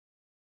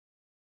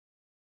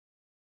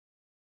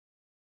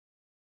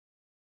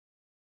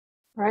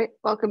All right,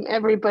 welcome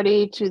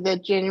everybody to the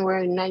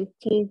January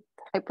 19th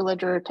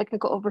Hyperledger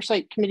Technical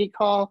Oversight Committee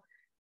call.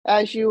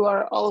 As you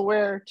are all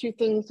aware, two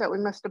things that we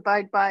must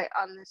abide by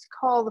on this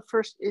call. The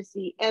first is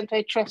the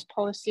antitrust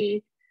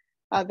policy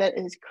that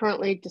is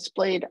currently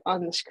displayed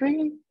on the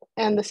screen.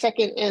 And the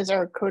second is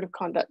our code of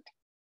conduct.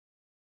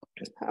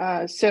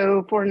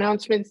 So for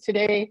announcements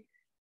today,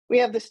 we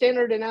have the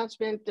standard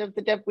announcement of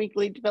the Dev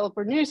Weekly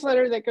Developer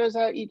Newsletter that goes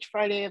out each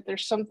Friday. If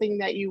there's something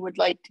that you would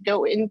like to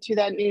go into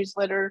that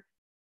newsletter,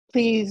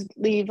 please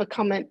leave a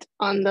comment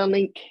on the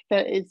link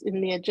that is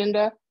in the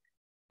agenda.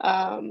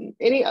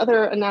 Any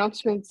other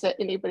announcements that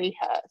anybody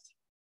has?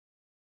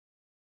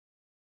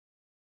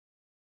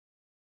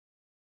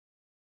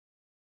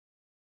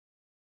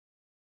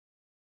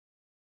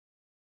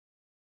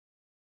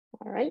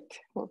 All right,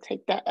 we'll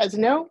take that as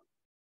no.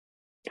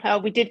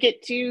 We did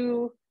get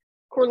 2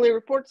 quarterly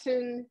reports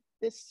in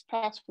this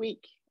past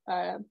week.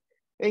 I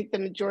think the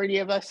majority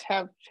of us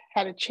have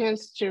had a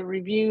chance to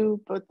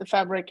review both the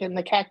Fabric and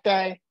the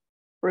Cacti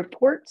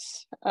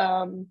reports.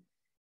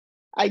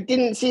 I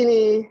didn't see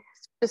any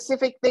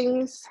specific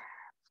things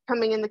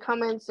coming in the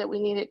comments that we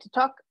needed to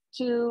talk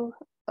to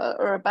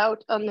or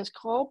about on this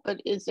call,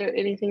 but is there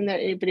anything that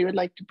anybody would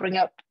like to bring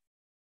up?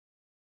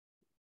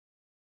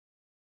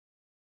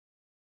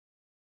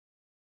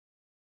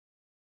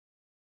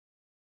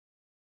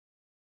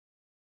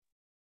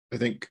 I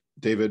think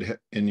David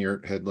in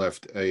your had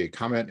left a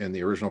comment in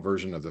the original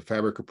version of the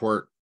Fabric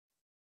report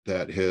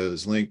that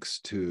his links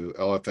to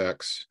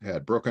LFX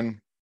had broken.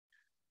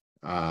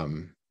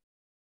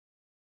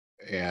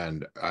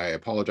 And I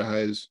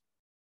apologize.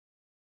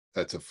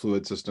 That's a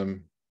fluid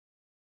system.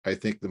 I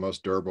think the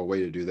most durable way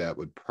to do that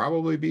would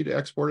probably be to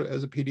export it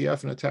as a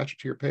PDF and attach it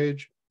to your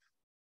page,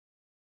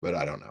 but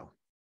I don't know.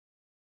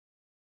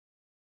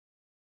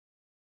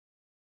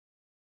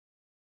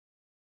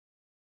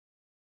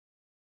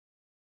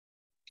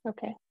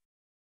 Okay.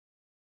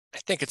 I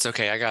think it's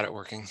okay. I got it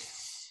working.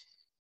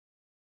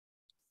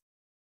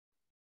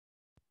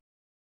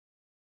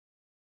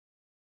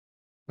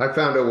 I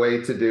found a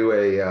way to do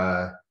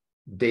a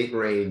date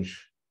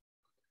range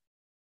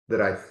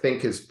that I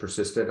think is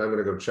persistent. I'm going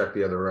to go check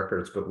the other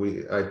records, but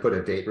I put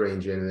a date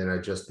range in and then I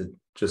just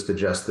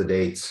adjust the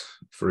dates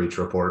for each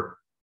report,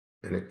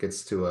 and it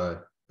gets to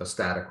a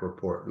static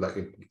report, like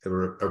a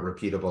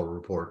repeatable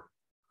report.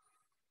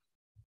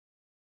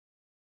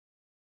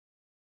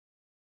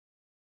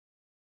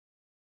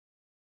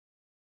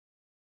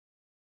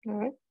 All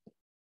right.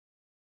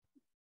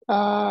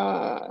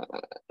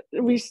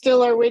 We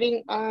still are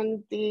waiting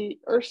on the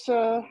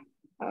URSA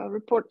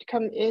report to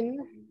come in.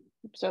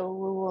 So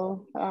we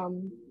will,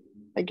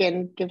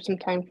 again, give some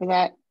time for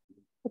that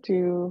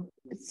to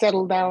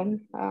settle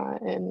down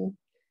and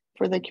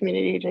for the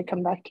community to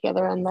come back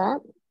together on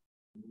that.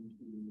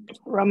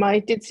 Rama, I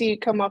did see you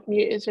come off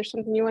mute. Is there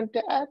something you wanted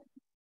to add?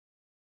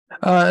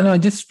 No, I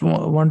just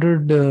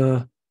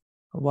wondered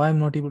why I'm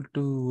not able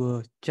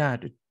to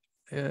chat.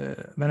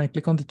 When I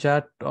click on the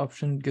chat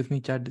option, it gives me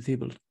chat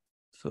disabled.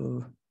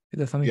 So is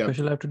there something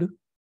special I have to do?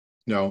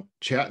 No,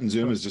 chat in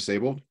Zoom is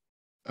disabled.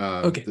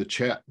 Okay.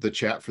 The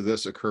chat for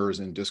this occurs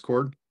in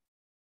Discord.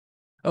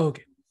 Oh,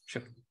 okay,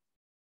 sure.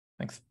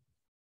 Thanks.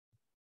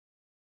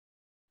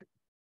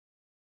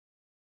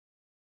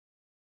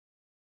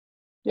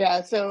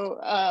 Yeah,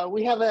 so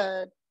we have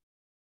a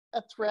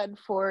thread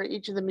for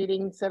each of the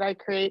meetings that I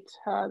create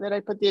that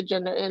I put the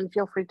agenda in.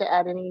 Feel free to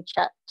add any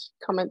chat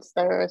comments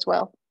there as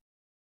well.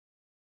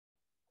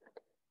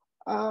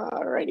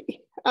 Alrighty,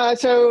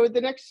 so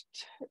the next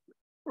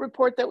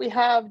report that we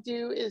have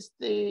due is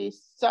the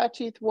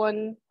Sawtooth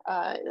one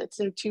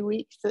that's in 2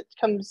 weeks that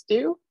comes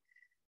due.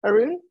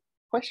 Arun,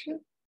 question?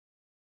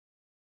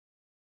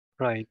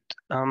 Right,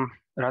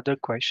 rather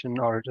question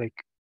or like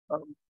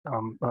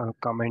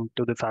comment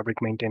to the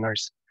Fabric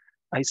maintainers.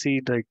 I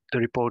see the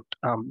report,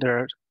 there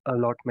are a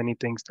lot many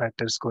things that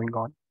is going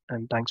on,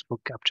 and thanks for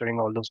capturing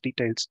all those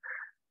details.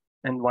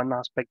 And one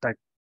aspect that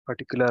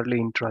particularly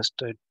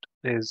interested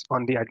is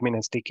on the admin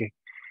SDK.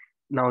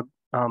 Now,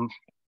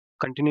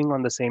 continuing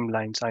on the same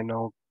lines, I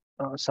know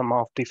some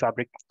of the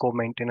Fabric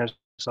co-maintainers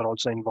are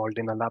also involved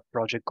in a lab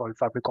project called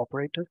Fabric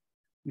Operator.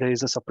 There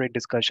is a separate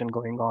discussion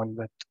going on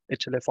with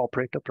HLF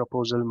operator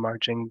proposal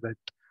merging with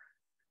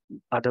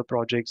other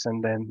projects,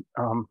 and then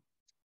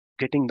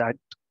getting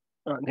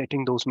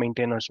those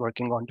maintainers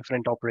working on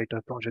different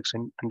operator projects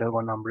under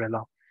one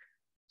umbrella.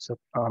 So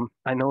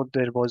I know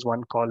there was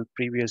one call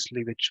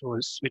previously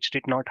which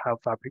did not have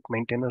Fabric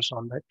maintainers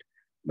on that,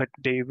 but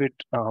David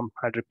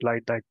had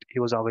replied that he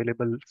was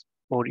available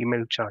for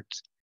email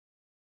chats.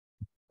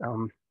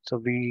 So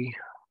we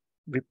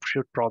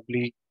should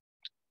probably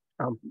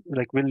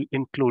we'll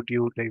include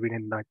you, David,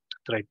 in that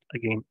thread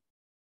again,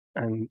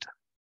 and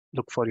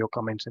look for your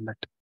comments in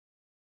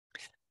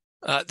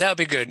that. That would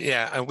be good.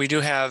 Yeah, we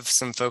do have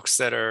some folks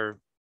that are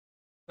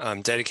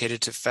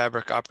dedicated to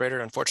Fabric Operator.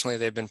 Unfortunately,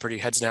 they've been pretty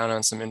heads down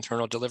on some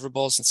internal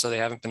deliverables, and so they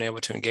haven't been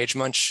able to engage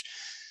much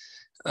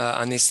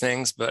on these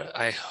things, but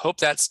I hope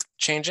that's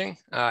changing.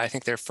 I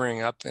think they're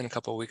freeing up in a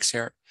couple of weeks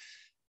here.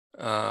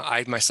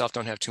 I myself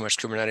don't have too much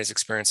Kubernetes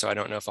experience, so I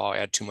don't know if I'll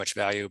add too much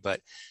value,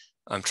 but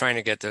I'm trying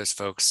to get those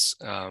folks,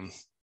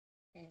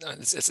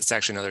 it's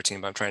actually another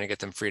team, but I'm trying to get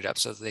them freed up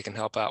so that they can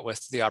help out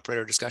with the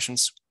operator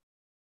discussions.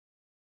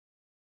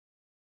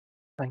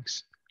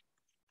 Thanks.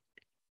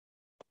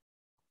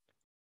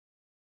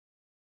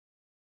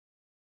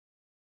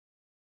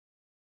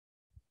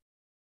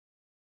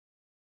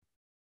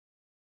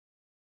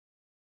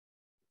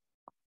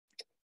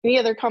 Any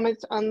other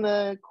comments on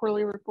the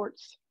quarterly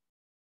reports?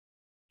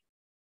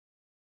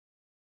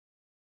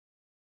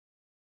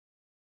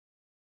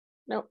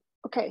 No.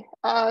 Okay.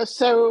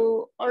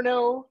 So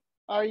Arnaud,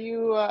 are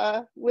you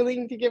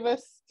willing to give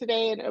us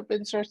today an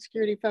Open Source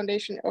Security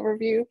Foundation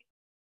overview?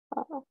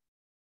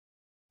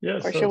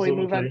 Yes, or shall we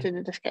move on absolutely. to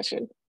the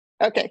discussion?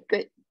 Okay,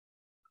 great.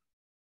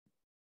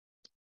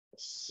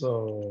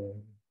 So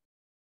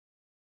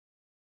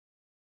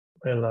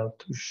am I allowed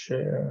to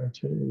share?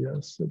 Actually,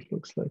 yes, it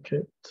looks like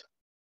it.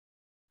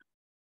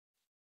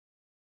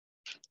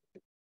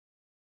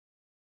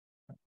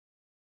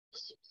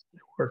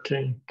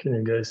 Working. Can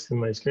you guys see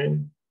my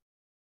screen?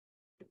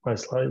 My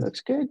slides?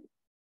 Looks good.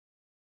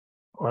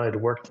 Oh, it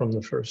worked from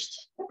the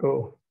first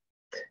go.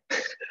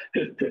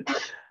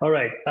 All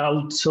right.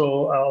 I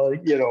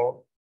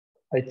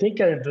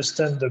think I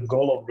understand the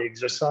goal of the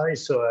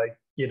exercise. So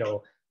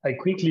I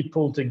quickly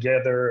pulled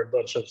together a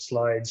bunch of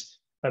slides.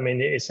 I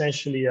mean,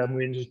 essentially, I'm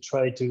going to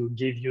try to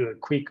give you a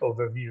quick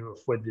overview of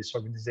what this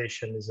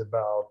organization is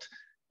about,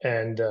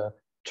 and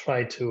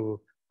try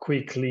to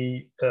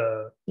quickly,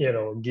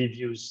 give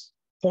you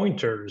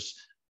pointers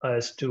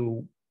as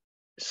to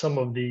some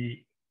of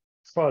the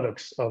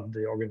products of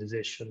the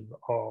organization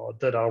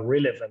that are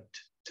relevant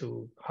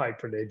to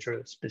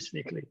Hyperledger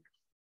specifically.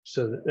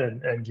 So,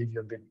 and give you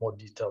a bit more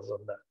details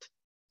on that.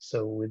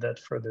 So without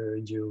further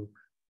ado,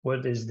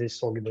 what is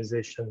this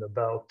organization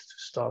about to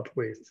start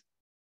with?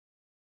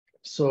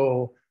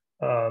 So,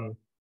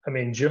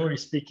 generally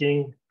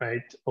speaking,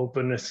 right,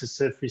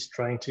 OpenSSF is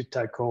trying to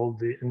tackle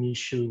an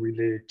issue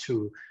related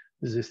to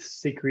the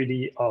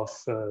security of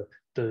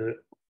the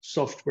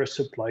software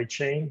supply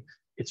chain.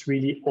 It's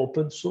really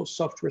open source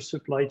software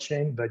supply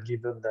chain, but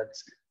given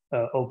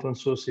that open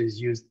source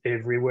is used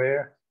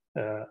everywhere,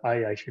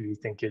 I actually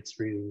think it's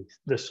really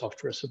the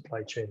software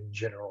supply chain in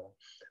general.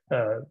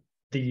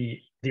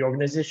 The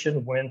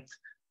organization went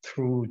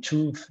through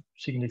two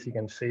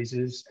significant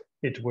phases.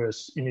 It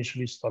was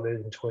initially started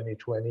in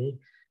 2020.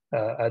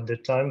 At the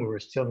time, we were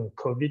still in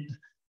COVID.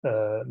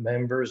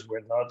 Members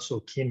were not so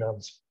keen on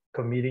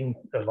committing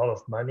a lot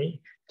of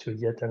money to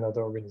yet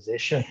another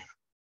organization.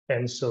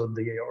 And so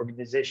the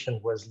organization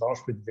was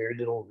launched with very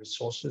little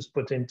resources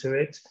put into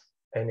it.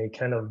 And it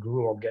kind of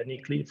grew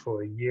organically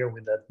for a year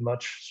without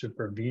much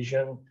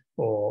supervision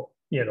or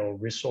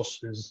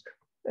resources.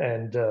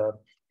 And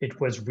it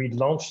was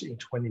relaunched in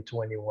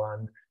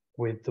 2021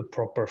 with the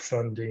proper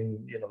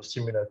funding,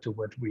 similar to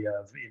what we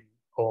have in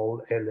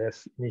all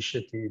LF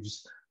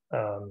initiatives.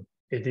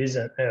 It is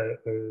a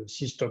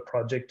sister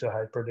project to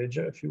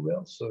Hyperledger, if you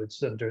will. So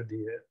it's under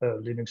the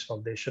Linux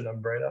Foundation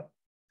umbrella.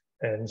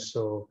 And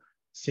so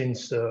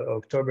since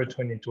October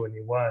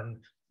 2021,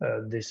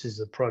 this is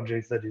a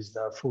project that is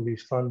now fully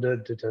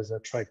funded. It has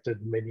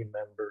attracted many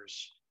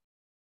members.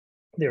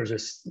 There's a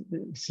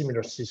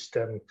similar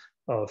system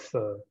of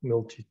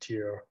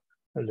multi-tier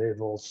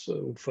levels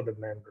for the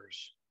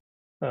members.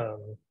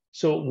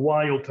 So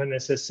why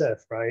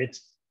OpenSSF, right?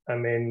 I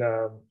mean,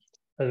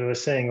 as I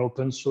was saying,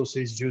 open source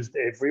is used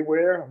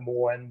everywhere,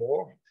 more and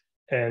more.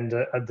 And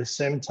at the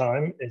same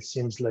time, it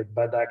seems like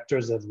bad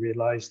actors have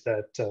realized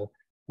that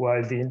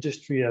while the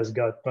industry has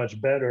got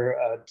much better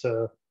at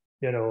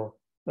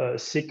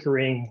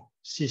securing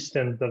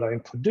systems that are in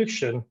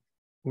production,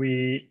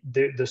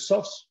 the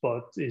soft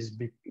spot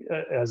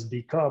has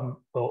become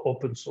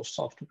open source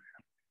software.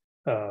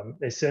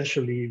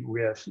 Essentially,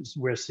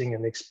 we're seeing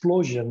an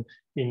explosion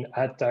in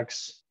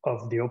attacks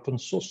of the open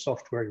source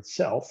software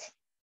itself,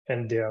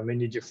 and there are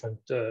many different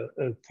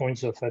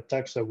points of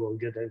attacks. I will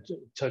get into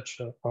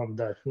touch on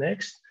that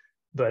next.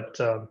 But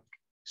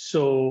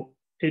so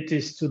it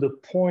is to the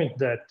point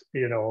that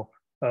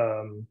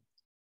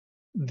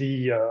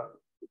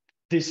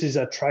this is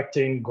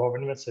attracting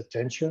government's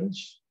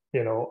attentions.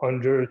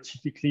 Under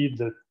typically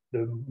the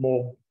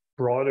more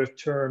broader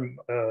term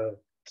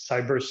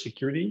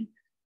cybersecurity.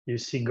 You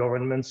see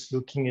governments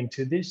looking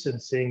into this and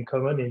saying,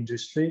 come on,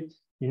 industry,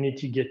 you need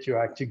to get your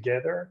act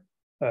together.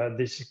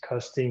 This is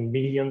costing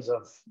millions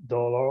of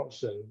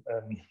dollars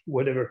and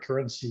whatever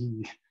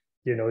currency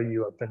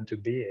you happen to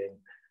be in.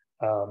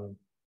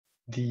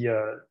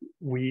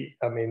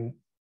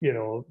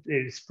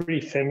 It's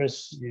pretty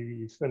famous.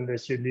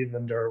 Unless you live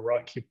under a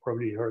rock, you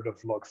probably heard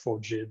of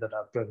Log4j that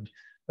happened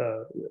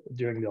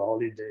during the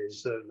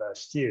holidays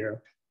last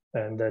year.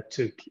 And that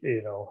took,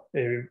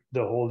 the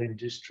whole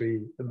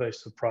industry by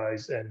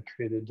surprise and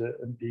created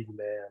a big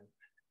man.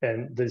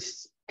 And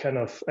this kind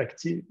of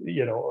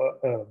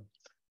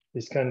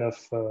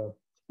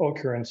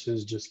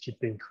occurrences just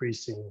keep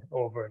increasing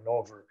over and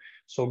over.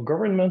 So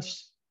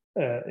governments,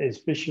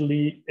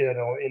 especially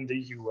in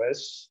the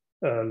US,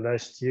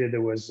 last year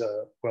there was,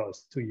 well,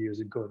 it's 2 years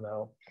ago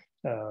now.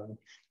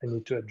 I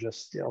need to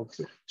adjust still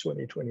to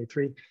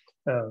 2023.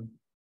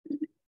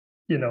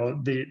 You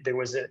know, there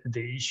was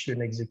the issue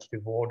an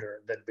executive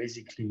order that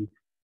basically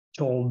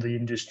told the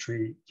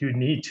industry, you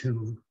need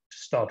to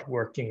start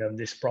working on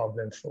this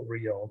problem for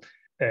real.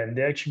 And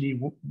they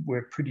actually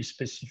were pretty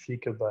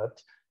specific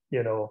about,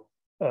 you know,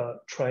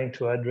 trying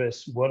to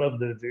address one of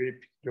the very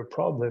particular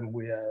problem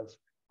we have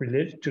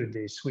related to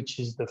this, which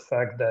is the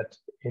fact that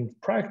in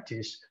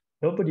practice,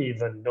 nobody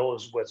even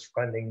knows what's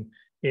running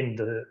in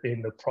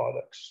the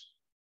products.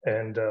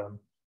 And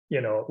you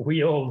know,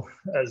 we all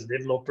as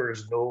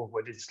developers know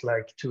what it's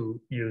like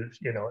to use,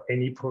 you know,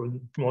 any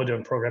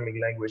modern programming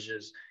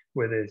languages,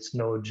 whether it's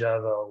Node,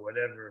 Java, or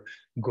whatever,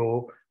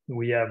 Go.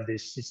 We have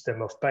this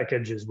system of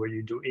packages where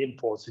you do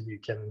imports and you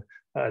can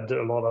add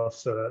a lot of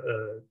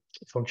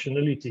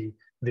functionality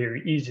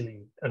very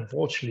easily.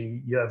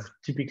 Unfortunately, you have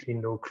typically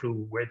no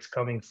clue where it's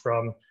coming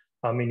from,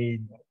 how many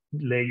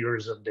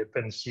layers of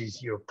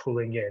dependencies you're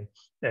pulling in.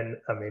 And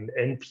I mean,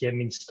 npm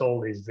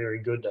install is very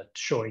good at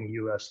showing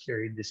you how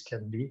scary this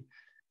can be.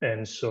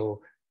 And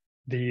so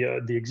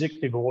the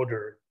executive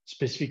order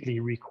specifically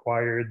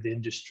required the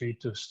industry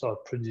to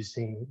start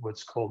producing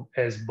what's called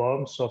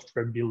SBOM,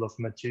 software bill of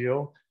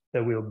material,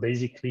 that will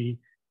basically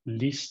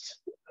list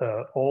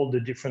all the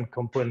different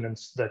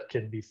components that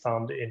can be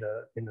found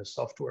in a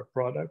software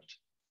product.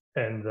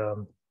 And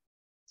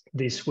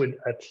this would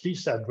at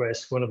least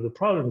address one of the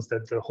problems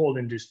that the whole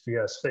industry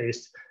has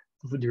faced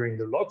during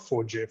the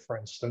Log4j, for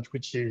instance,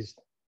 which is,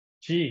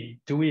 gee,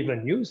 do we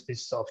even use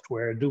this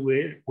software?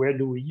 Where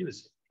do we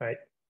use it, right?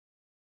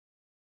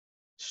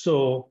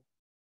 So,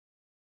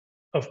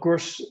 of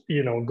course,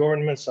 you know,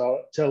 governments are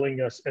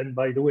telling us, and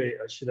by the way,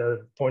 I should have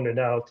pointed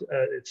out,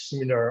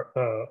 similar,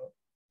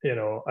 you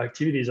know,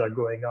 activities are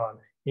going on.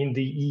 In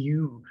the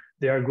EU,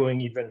 they are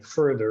going even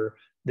further.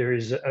 There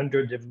is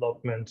under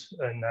development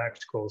an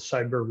act called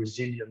Cyber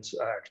Resilience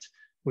Act,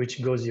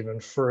 which goes even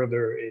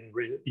further in,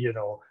 you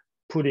know,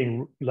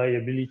 putting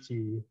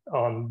liability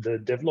on the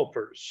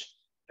developers,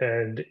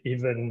 and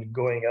even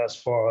going as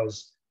far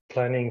as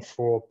planning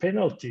for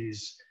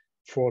penalties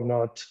for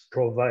not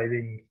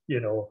providing, you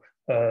know,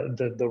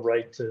 the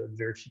right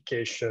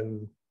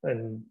verification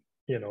and,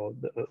 you know,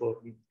 the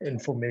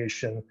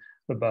information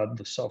about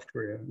the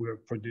software we're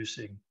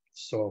producing.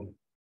 So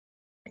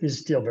this is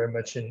still very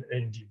much in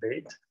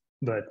debate,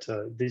 but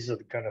these are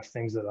the kind of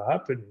things that are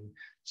happening.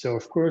 So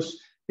of course,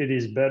 it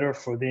is better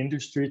for the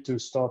industry to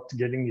start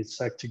getting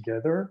its act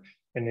together.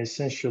 And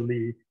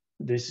essentially,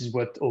 this is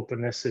what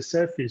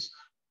OpenSSF is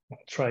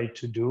trying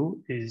to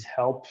do, is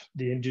help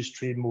the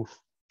industry move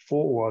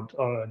forward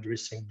on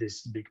addressing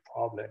this big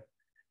problem.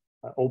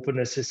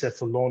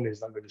 OpenSSF alone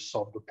is not going to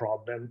solve the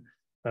problem.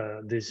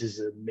 This is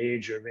a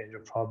major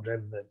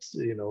problem that's,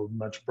 you know,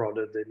 much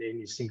broader than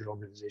any single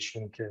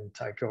organization can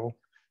tackle.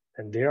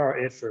 And there are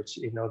efforts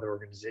in other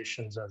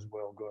organizations as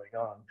well going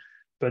on.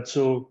 But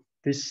so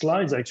this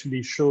slide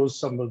actually shows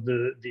some of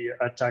the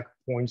attack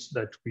points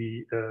that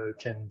we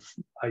can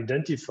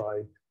identify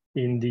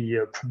in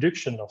the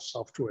production of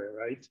software,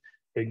 right?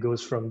 It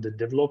goes from the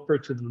developer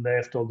to the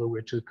left all the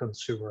way to the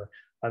consumer.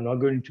 I'm not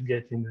going to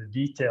get into the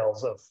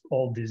details of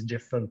all these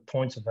different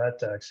points of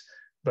attacks,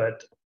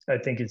 but I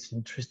think it's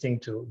interesting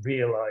to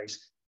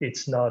realize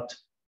it's not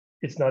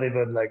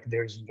even like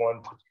there's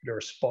one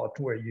particular spot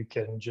where you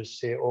can just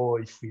say, oh,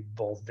 if we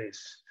involve this.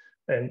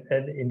 And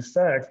in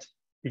fact,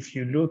 if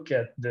you look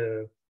at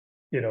the,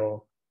 you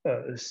know,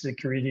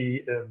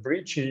 security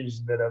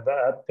breaches that have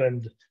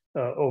happened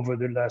over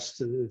the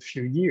last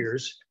few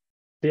years,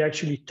 they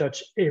actually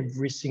touch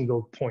every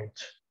single point.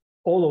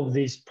 All of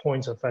these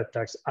points of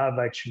attacks have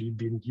actually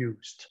been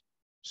used.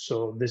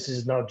 So this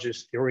is not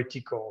just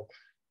theoretical.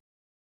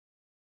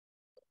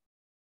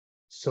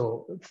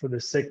 So for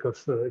the sake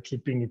of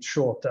keeping it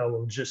short, I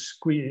will just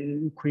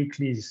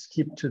quickly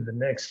skip to the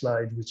next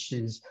slide, which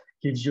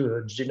gives you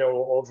a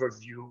general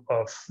overview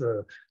of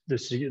the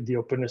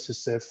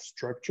OpenSSF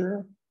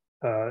structure.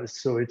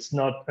 So it's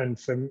not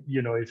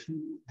you know, it's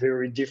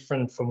very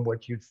different from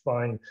what you'd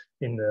find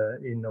in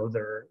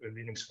other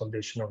Linux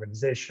Foundation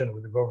organization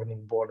with the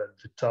governing board at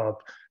the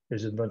top.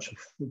 There's a bunch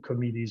of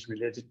committees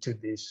related to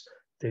this.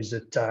 There's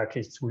a TOC.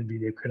 It will be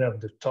the kind of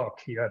the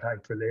TOC here at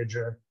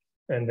Hyperledger.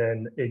 And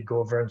then it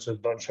governs a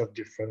bunch of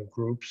different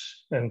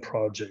groups and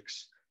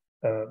projects.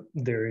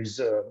 There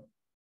is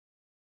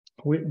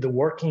with the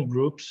working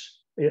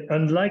groups,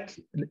 unlike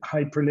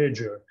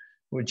Hyperledger,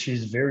 which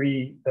is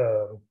very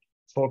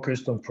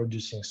focused on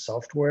producing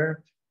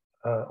software,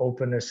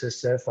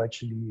 OpenSSF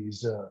actually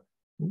is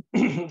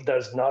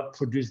does not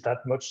produce that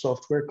much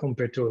software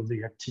compared to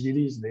the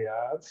activities they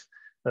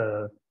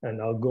have.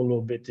 And I'll go a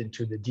little bit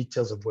into the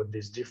details of what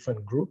these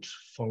different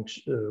groups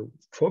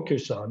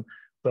focus on,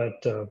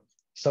 but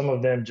some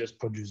of them just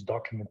produce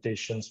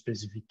documentation,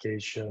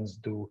 specifications,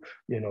 do,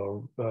 you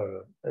know,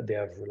 they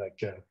have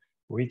like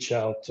reach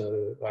out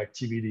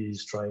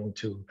activities trying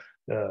to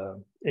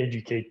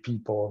educate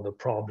people on the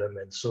problem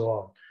and so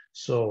on.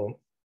 So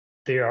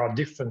there are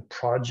different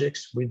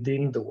projects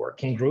within the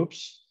working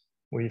groups.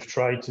 We've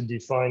tried to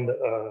define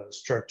a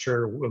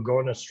structure, a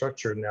governance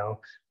structure now,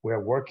 where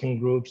working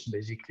groups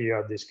basically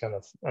are this kind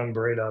of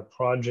umbrella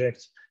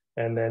projects.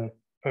 And then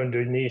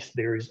underneath,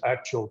 there is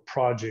actual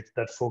projects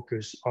that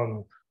focus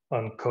on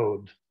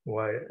code,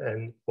 right?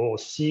 And or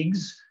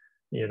SIGs,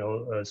 you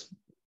know,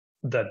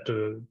 that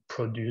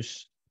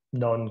produce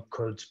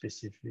non-code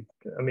specific,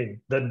 I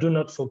mean, that do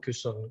not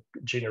focus on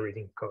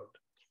generating code.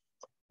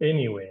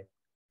 Anyway,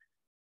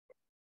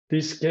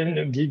 this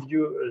can give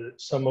you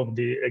some of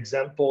the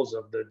examples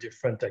of the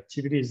different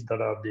activities that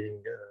are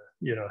being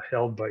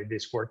held by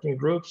these working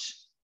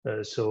groups.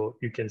 So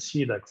you can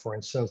see, like, for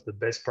instance, the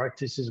best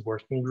practices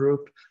working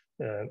group.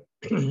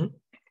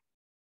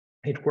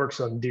 It works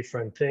on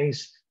different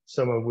things,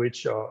 some of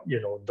which are,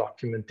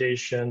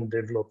 documentation,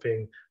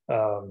 developing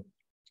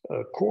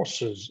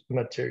courses,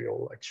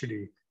 material,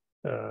 actually.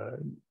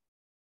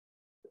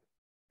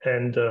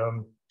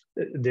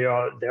 They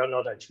are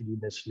not actually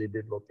necessarily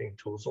developing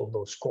tools,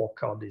 although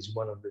scorecard is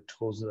one of the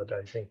tools that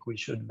I think we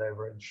should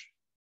leverage.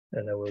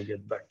 And I will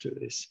get back to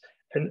this.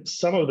 And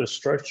some of the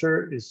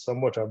structure is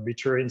somewhat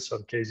arbitrary. In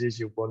some cases,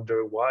 you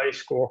wonder why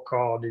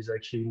scorecard is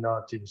actually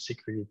not in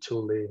security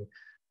tooling.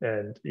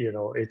 And,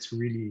 it's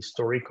really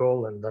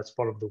historical, and that's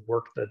part of the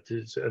work that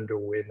is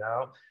underway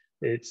now.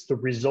 It's the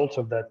result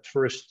of that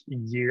first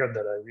year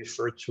that I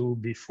referred to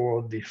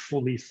before the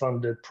fully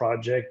funded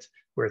project,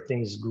 where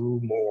things grew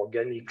more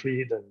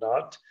organically than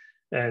not.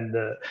 And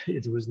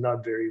it was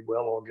not very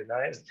well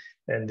organized.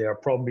 And there are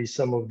probably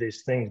some of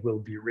these things will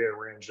be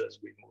rearranged as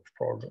we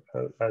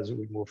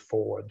move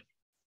forward.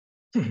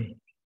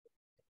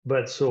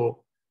 But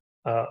so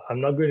I'm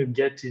not going to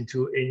get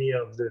into any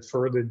of the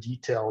further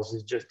details.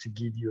 It's just to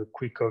give you a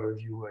quick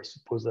overview. I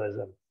suppose as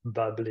I'm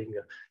babbling,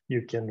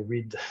 you can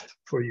read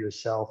for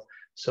yourself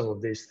some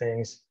of these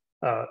things.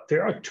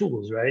 There are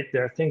tools, right?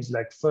 There are things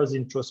like Fuzz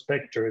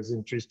Introspector is an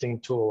interesting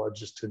tool,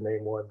 just to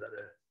name one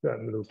that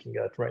I'm looking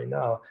at right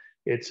now.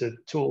 It's a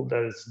tool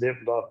that is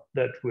developed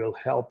that will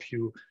help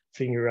you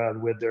figure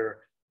out whether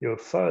your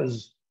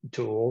fuzzing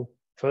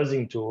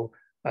tool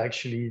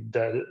actually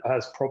that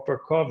has proper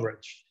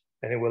coverage,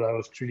 and it will allow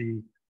us to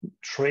really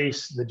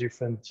trace the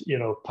different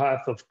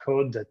path of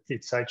code that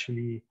it's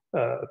actually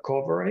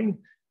covering,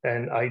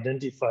 and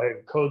identify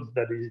code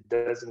that it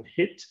doesn't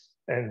hit,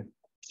 and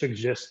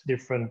suggest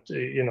different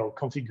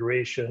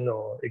configuration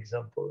or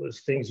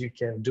examples, things you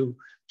can do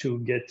to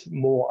get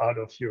more out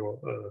of your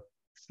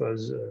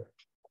fuzz.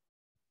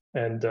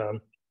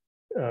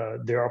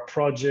 There are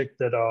projects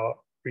that are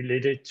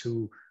related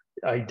to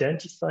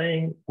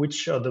identifying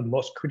which are the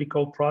most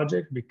critical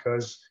projects,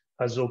 because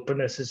as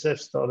OpenSSF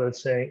started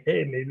saying,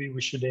 hey, maybe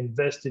we should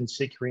invest in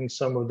securing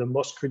some of the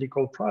most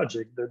critical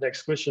projects, the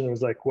next question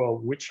was like, well,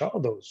 which are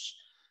those?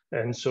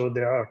 And so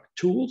there are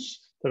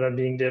tools that are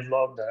being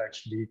developed that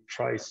actually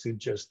tries to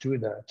just do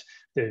that.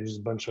 There's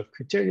a bunch of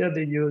criteria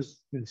they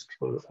use.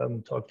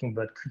 I'm talking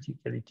about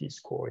criticality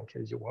score, in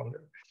case you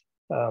wonder.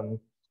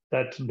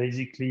 That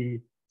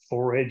basically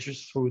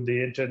forages through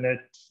the internet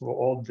for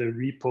all the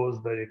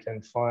repos that you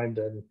can find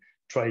and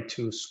try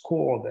to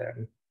score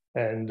them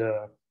and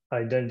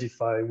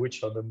identify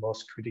which are the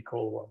most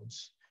critical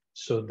ones,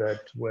 so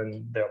that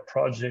when there are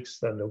projects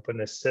that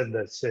OpenSSF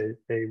that say,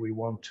 hey, we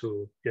want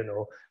to,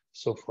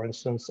 so for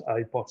instance,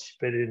 I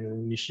participated in an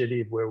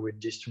initiative where we're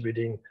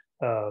distributing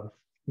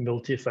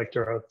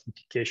multi-factor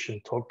authentication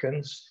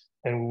tokens,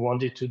 and we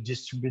wanted to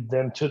distribute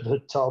them to the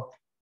top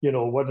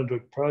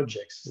 100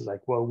 projects.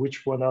 Like, well,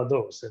 which one are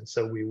those? And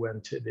so we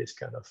went to this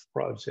kind of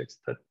projects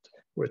that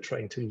we're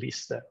trying to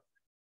list them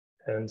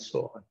and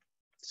so on.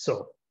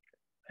 So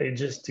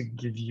just to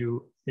give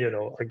you,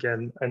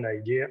 again, an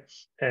idea,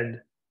 and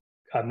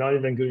I'm not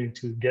even going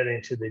to get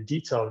into the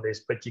detail of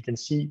this, but you can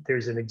see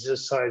there's an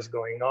exercise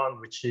going on,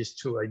 which is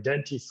to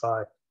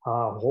identify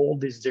how all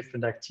these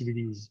different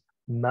activities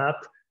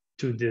map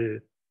to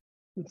the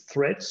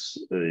threats,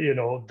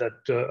 that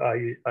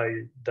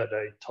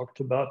I talked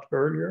about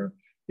earlier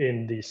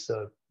in this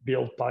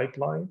build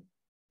pipeline,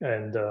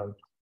 and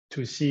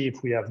to see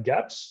if we have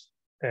gaps,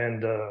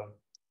 and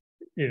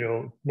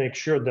make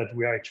sure that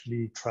we're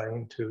actually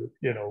trying to,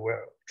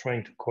 we're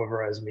trying to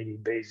cover as many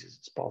bases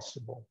as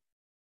possible.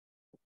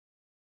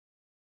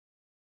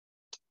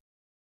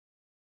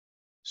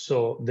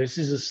 So this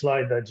is a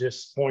slide that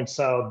just points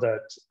out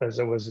that, as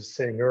I was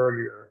saying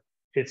earlier,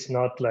 it's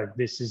not like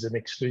this is an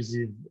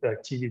exclusive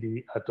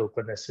activity at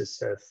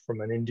OpenSSF.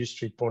 From an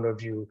industry point of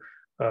view,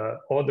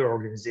 other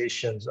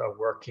organizations are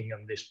working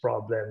on this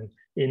problem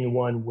in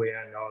one way or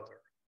another.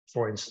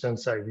 For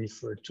instance, I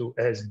referred to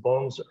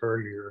SBOMs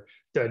earlier.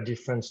 There are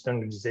different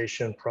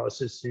standardization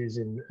processes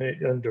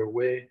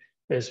underway.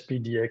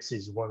 SPDX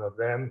is one of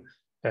them.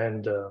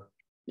 And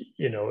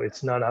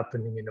it's not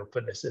happening in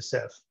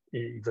OpenSSF,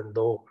 even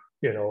though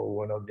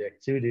one of the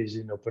activities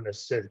in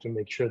OpenSSF to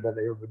make sure that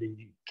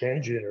everybody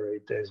can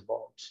generate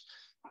SBOMs.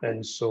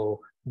 And so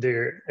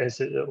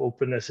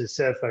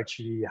OpenSSF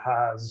actually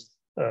has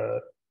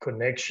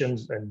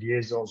connections and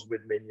liaisons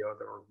with many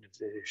other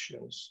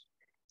organizations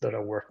that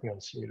are working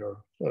on similar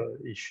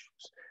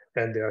issues.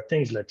 And there are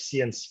things like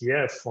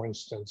CNCF, for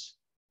instance,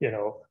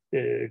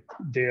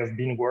 they have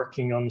been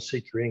working on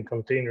securing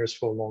containers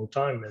for a long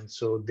time, and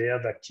so they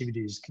have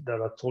activities that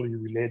are totally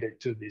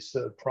related to this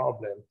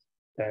problem.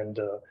 And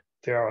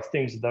there are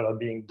things that are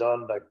being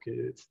done, like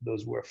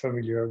those who are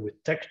familiar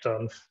with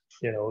Tecton,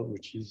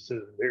 which is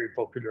a very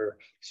popular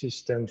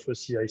system for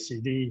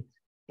CI/CD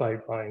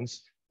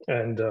pipelines.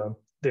 And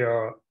there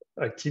are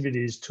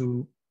activities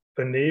to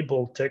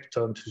enable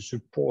Tecton to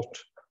support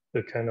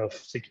the kind of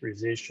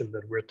securization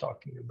that we're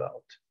talking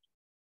about.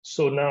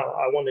 So now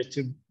I wanted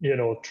to,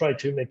 try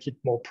to make it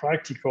more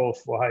practical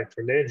for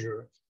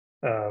Hyperledger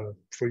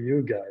for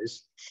you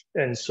guys.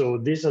 And so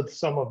these are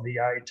some of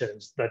the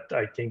items that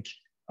I think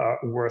are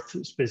worth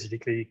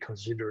specifically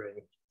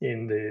considering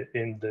in the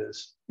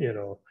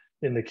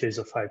case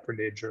of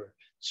Hyperledger.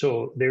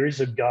 So there is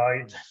a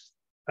guide.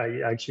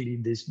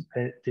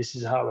 This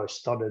is how I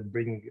started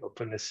bringing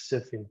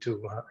OpenSSF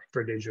into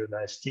Hyperledger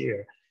last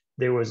year.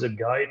 There was a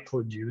guide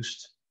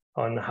produced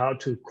on how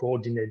to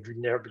coordinate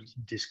vulnerability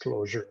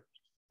disclosure.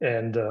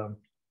 And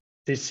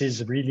this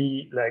is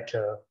really like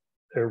a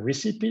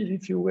recipe,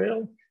 if you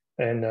will,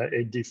 and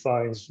it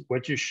defines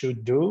what you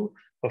should do.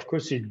 Of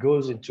course, it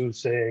goes into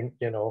saying,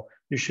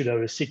 you should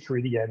have a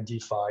security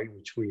ND file,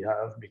 which we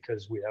have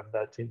because we have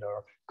that in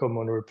our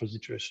common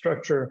repository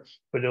structure,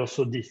 but it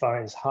also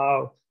defines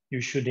how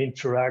you should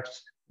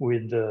interact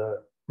with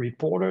the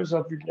reporters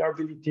of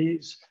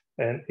vulnerabilities.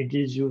 And it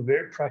gives you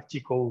very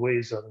practical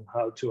ways on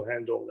how to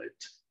handle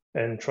it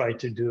and try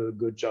to do a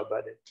good job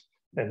at it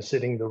and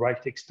setting the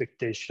right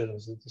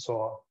expectations and so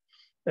on.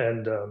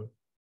 And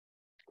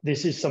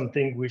this is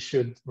something we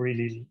should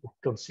really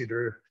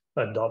consider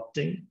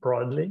adopting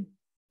broadly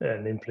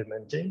and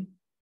implementing.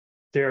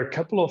 There are a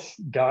couple of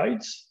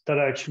guides that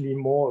are actually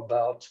more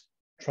about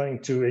trying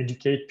to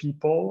educate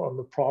people on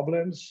the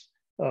problems.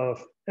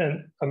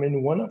 And I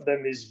mean, one of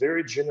them is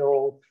very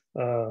general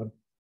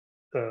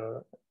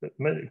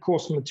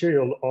course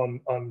material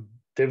on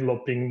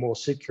developing more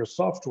secure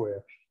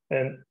software.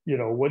 And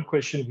one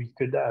question we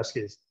could ask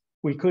is,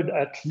 we could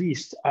at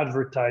least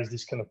advertise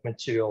this kind of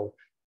material.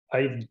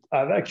 I've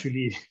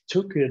actually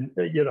took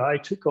I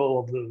took all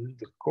of the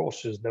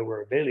courses that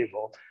were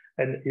available,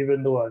 and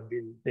even though I've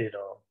been a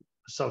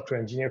software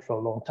engineer for a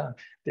long time,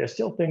 there are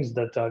still things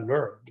that I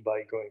learned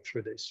by going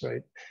through this,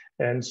 right?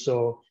 And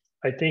so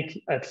I think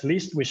at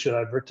least we should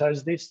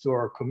advertise this to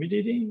our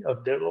community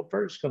of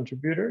developers,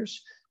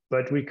 contributors,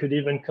 but we could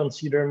even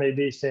consider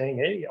maybe saying,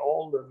 hey,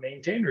 all the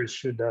maintainers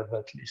should have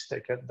at least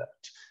taken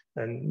that.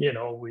 And,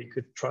 we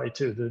could try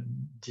to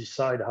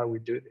decide how we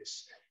do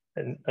this.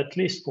 And at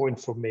least for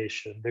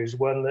information, there's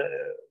one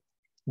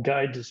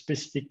guide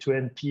specific to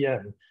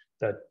NPM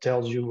that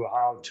tells you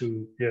how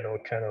to,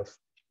 kind of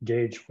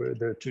gauge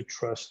whether to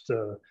trust,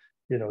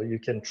 you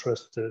can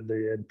trust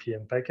the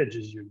NPM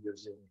packages you're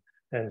using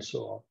and so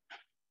on.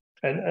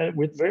 And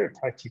with very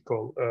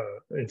practical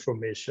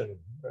information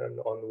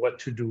on what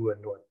to do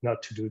and what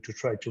not to do to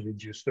try to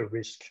reduce the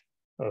risk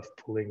of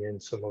pulling in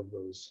some of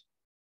those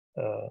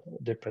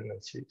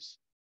dependencies.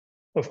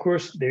 Of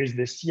course, there's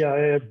the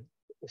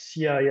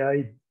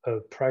CII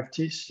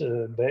practice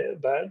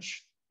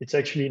badge. It's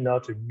actually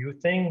not a new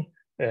thing,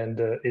 and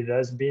it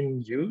has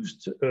been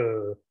used.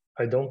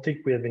 I don't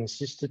think we have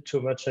insisted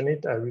too much on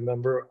it. I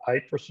remember I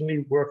personally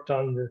worked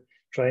on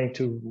trying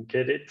to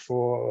get it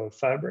for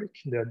Fabric.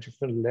 There are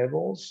different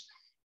levels.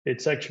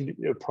 It's actually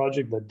a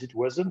project that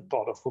wasn't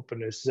part of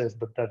OpenSSF,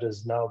 but that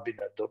has now been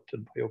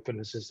adopted by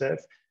OpenSSF.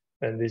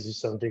 And this is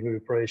something we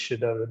probably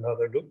should have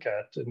another look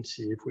at and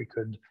see if we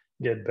could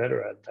get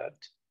better at that.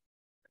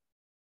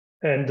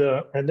 And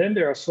then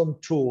there are some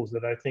tools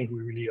that I think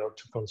we really ought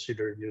to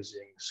consider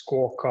using.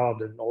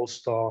 Scorecard and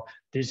All-Star,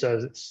 these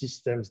are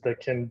systems that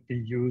can be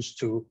used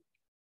to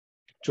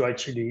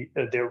actually,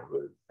 I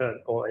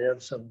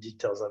have some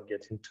details, I'll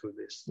get into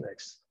this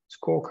next.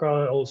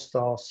 Scorecard,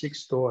 All-Star,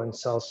 Sixto, and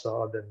Salsa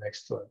are the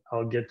next one.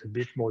 I'll get a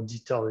bit more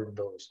detail in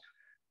those.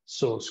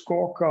 So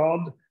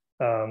Scorecard,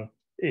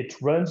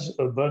 it runs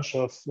a bunch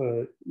of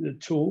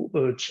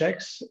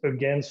checks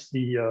against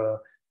the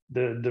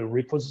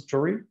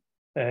repository,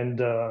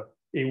 and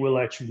it will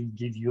actually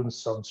give you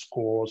some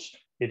scores.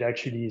 It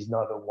actually is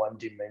not a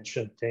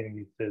one-dimension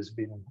thing. It has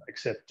been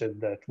accepted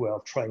that,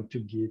 well, trying to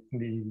give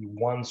me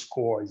one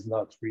score is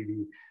not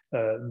really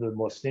the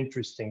most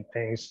interesting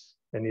things,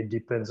 and it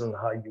depends on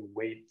how you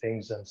weight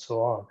things and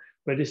so on.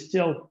 But it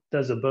still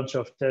does a bunch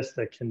of tests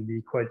that can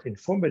be quite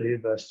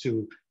informative as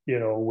to,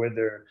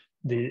 whether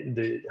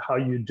how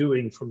you're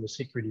doing from a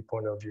security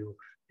point of view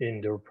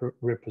in the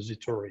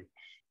repository.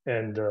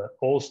 And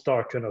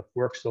All-Star kind of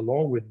works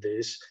along with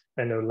this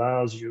and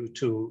allows you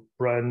to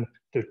run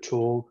the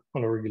tool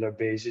on a regular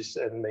basis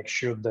and make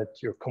sure that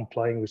you're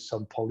complying with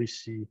some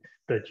policy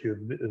that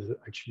you've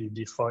actually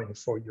defined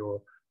for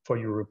your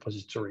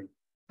repository.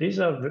 These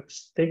are the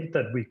things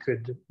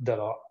that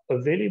are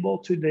available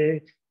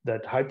today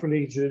that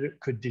Hyperledger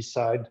could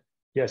decide,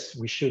 yes,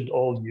 we should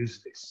all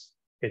use this.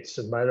 It's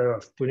a matter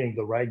of putting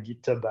the right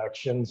GitHub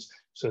actions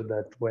so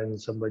that when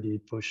somebody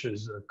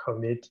pushes a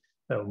commit,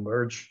 a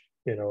merge,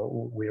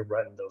 we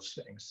run those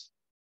things.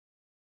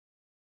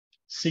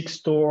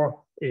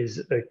 SIG-Store is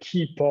a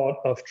key part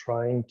of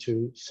trying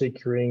to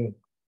securing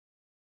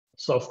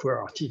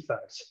software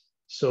artifacts.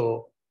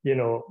 So, you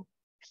know,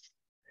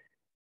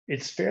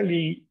 it's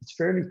fairly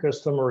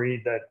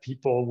customary that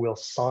people will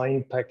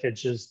sign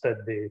packages that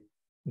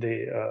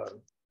they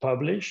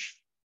publish.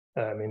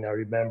 I mean, I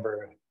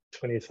remember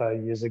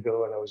 25 years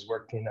ago when I was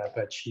working in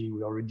Apache,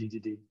 we already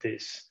did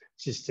this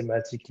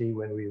systematically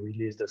when we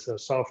released the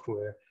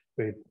software.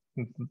 We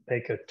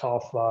make a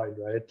TOC file,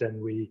 right?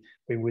 And we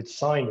would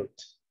sign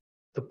it.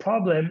 The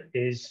problem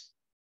is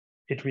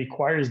it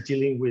requires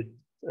dealing with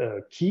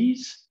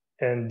keys,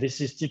 and this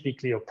is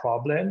typically a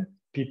problem.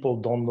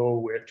 People don't know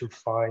where to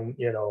find,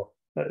 you know,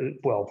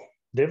 well,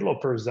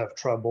 developers have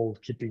trouble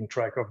keeping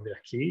track of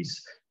their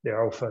keys.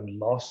 They're often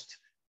lost,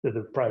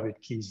 the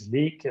private keys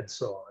leak, and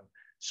so on.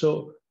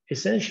 So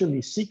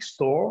essentially,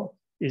 SIG-Store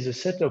is a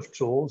set of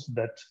tools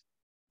that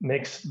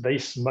makes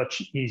this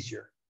much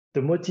easier.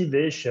 The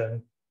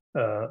motivation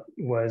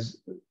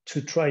was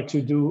to try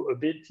to do a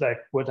bit like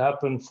what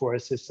happened for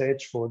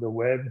SSH for the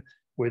web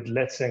with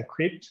Let's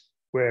Encrypt,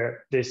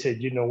 where they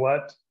said, you know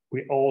what,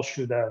 we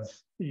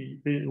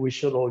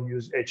should all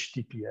use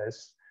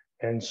HTTPS.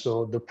 And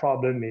so the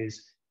problem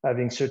is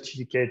having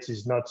certificates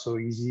is not so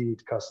easy,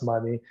 it costs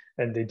money,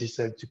 and they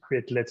decided to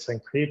create Let's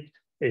Encrypt.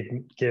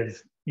 It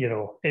gives, you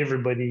know,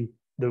 everybody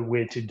the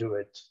way to do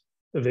it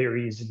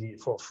very easily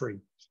for free.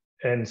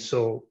 And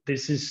so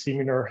this is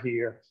similar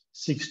here.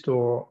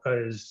 SIG-Store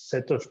is a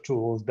set of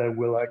tools that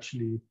will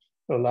actually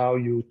allow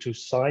you to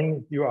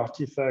sign your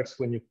artifacts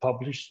when you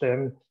publish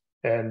them,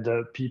 and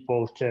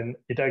people can,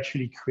 it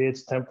actually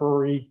creates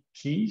temporary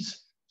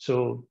keys.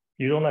 So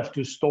you don't have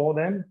to store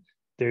them.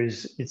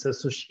 It's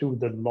associated with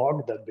the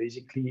log that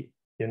basically,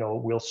 you know,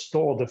 will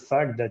store the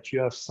fact that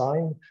you have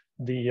signed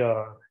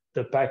the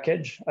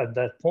package at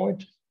that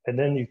point, and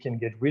then you can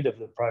get rid of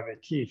the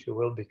private key, if you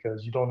will,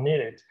 because you don't need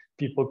it.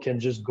 People can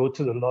just go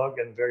to the log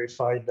and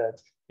verify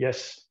that,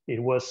 yes,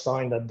 it was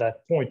signed at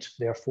that point,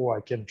 therefore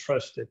I can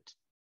trust it.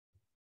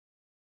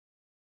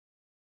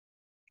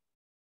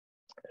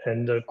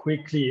 And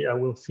quickly, I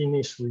will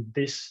finish with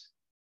this,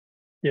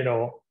 you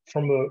know,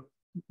 from a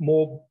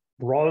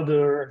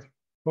broader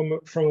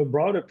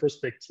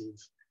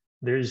perspective,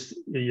 there's,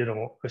 you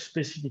know, a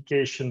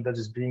specification that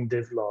is being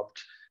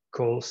developed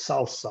called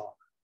SALSA.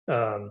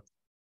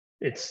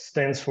 It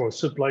stands for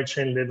Supply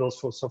Chain Labels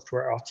for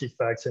Software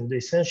Artifacts, and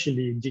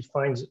essentially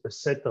defines a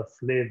set of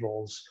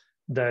labels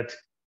that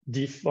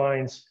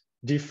defines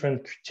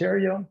different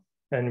criteria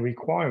and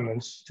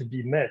requirements to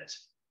be met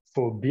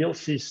for build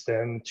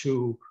system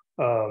to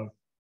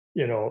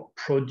you know,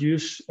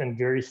 produce and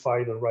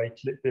verify the right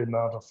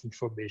amount of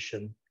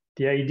information.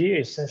 The idea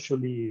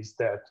essentially is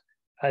that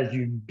as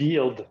you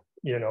build,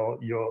 you know,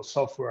 your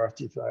software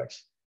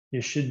artifacts,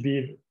 you should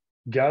be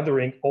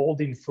gathering all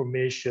the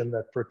information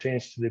that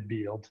pertains to the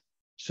build,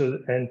 so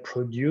and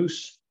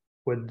produce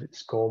what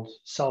is called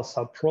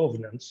SALSA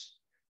provenance,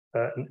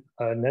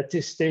 an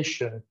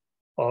attestation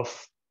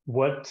of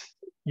what,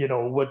 you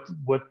know,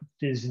 what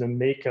is the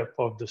makeup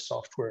of the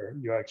software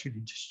you're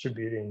actually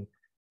distributing.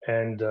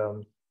 And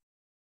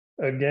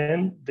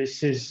again,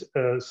 this is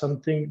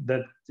something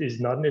that is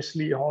not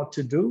necessarily hard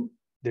to do.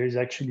 There is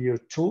actually a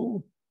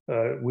tool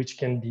which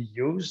can be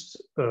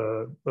used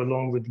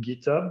along with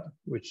GitHub,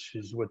 which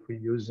is what we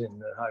use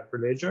in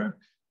Hyperledger.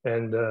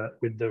 And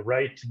with the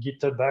right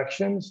GitHub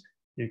actions,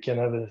 you can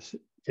have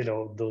you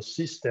know, those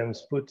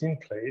systems put in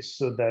place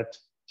so that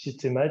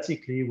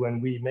systematically,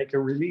 when we make a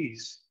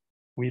release,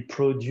 we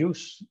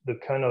produce the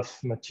kind of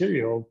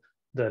material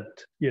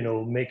that, you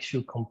know, makes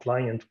you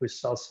compliant with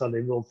SALSA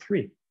level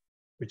 3,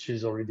 which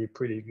is already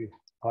pretty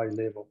high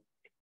level.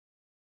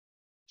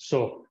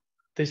 So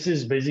this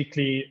is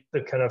basically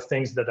the kind of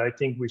things that I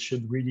think we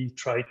should really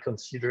try to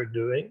consider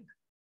doing.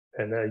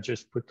 And I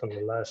just put on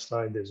the last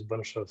slide, there's a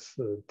bunch of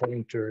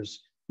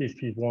pointers.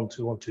 If you want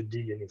to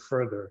dig any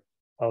further,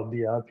 I'll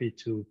be happy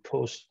to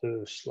post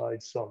the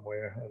slides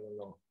somewhere. I don't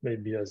know,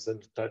 maybe as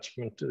an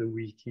attachment to the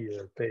wiki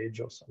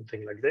page or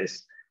something like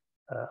this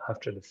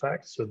after the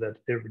fact, so that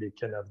everybody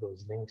can have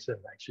those links and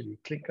actually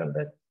click on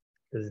that,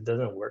 because it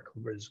doesn't work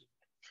over Zoom.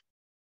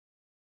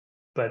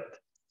 But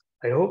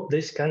I hope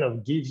this kind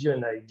of gives you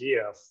an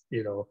idea of,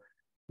 you know,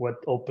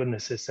 what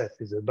OpenSSF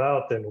is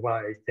about and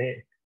why I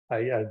think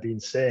I've been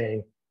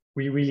saying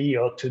we really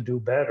ought to do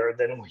better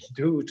than we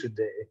do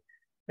today.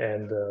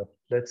 And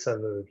let's have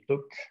a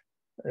look,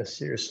 a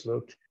serious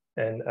look,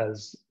 and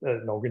as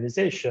an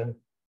organization,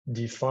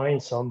 define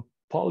some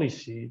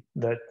policy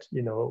that,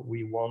 you know,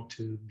 we want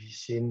to be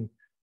seen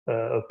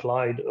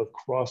applied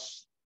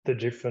across the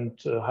different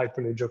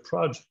Hyperledger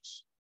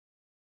projects.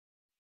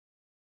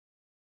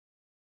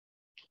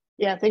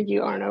 Yeah, thank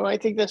you, Arno. I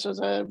think this was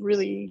a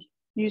really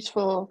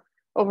useful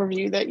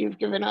overview that you've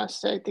given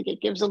us. I think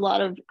it gives a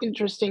lot of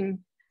interesting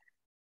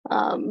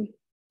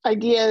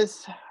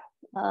ideas,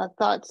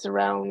 thoughts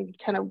around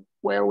kind of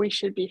where we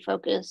should be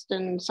focused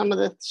and some of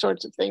the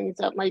sorts of things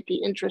that might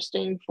be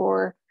interesting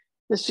for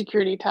the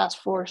security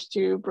task force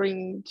to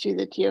bring to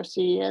the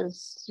TOC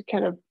as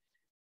kind of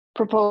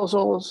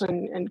proposals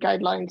and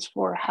guidelines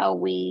for how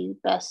we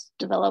best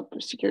develop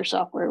secure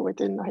software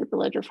within the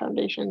Hyperledger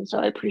Foundation. So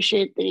I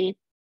appreciate the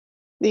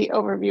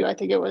overview. I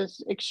think it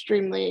was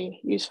extremely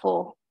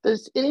useful.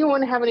 Does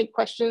anyone have any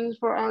questions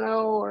for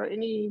Arno or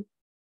any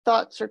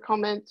thoughts or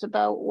comments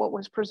about what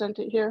was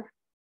presented here?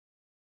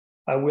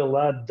 I will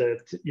add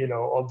that,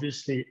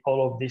 obviously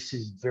all of this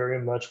is very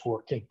much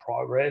work in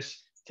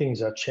progress.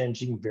 Things are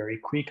changing very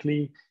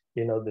quickly.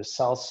 The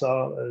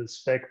SALSA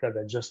spec that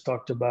I just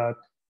talked about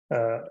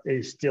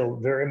is still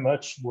very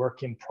much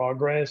work in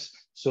progress.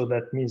 So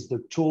that means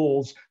the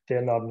tools,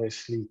 they're not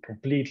necessarily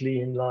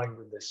completely in line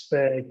with the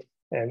spec.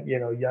 And,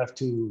 you have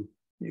to,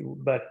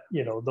 but,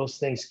 those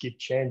things keep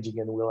changing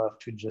and we'll have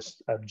to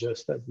just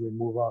adjust as we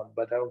move on.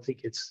 But I don't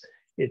think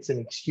it's an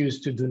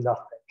excuse to do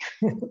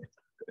nothing.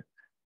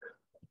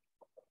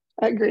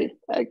 I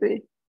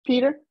agree.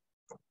 Peter?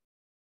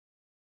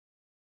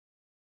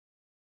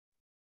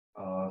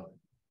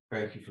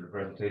 Thank you for the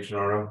presentation,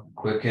 Arno.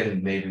 Quick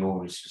and maybe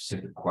more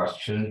specific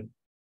question.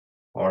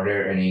 Are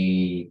there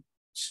any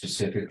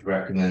specific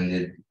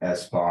recommended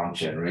SBOM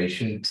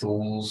generation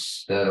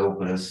tools that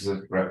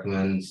OpenSSF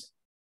recommends,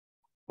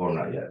 or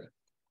not yet?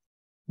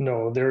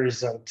 No, there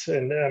isn't.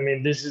 And I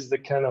mean, this is the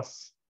kind of,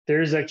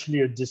 there is actually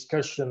a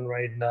discussion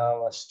right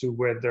now as to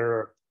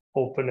whether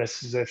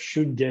OpenSSF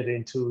should get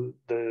into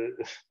the,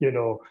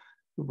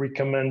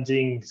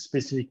 recommending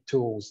specific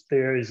tools.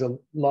 There is a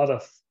lot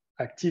of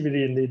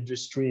activity in the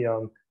industry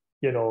on,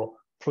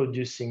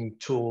 producing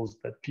tools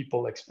that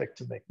people expect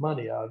to make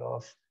money out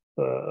of,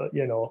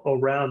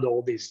 around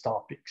all these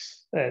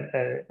topics.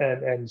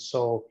 And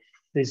so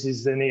this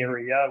is an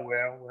area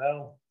where,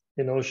 well,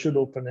 should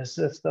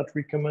OpenSSF start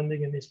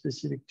recommending any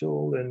specific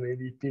tool and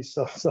maybe piss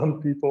off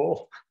some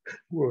people?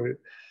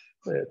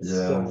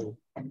 So,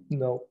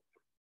 no.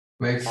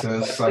 Makes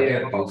sense. I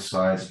get both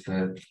sides of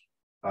it.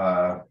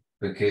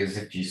 Because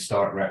if you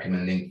start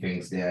recommending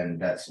things, then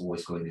that's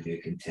always going to be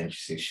a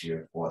contentious issue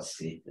of what's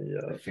the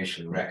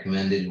officially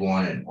recommended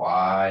one and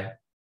why.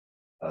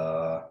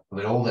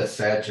 With all that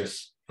said,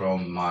 just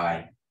from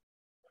my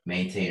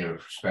maintainer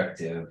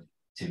perspective,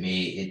 to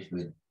me, it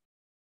would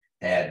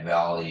add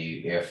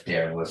value if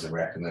there was a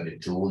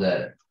recommended tool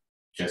that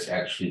just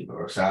actually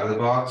works out of the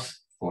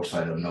box. Of course,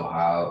 I don't know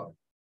how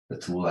the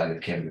tool like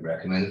it can be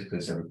recommended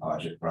because every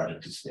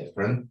project is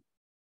different.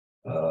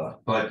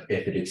 But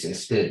if it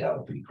existed, that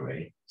would be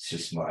great. It's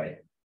just my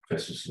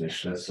Christmas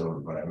wish list or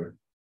whatever.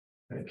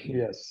 Thank you.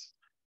 Yes.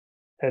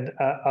 And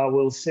I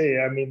will say,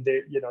 I mean,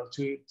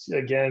 to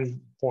again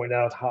point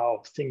out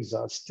how things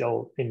are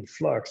still in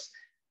flux.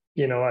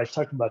 I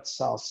talked about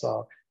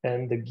SALSA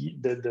and the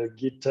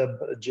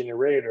GitHub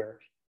generator.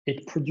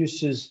 It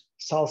produces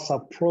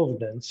SALSA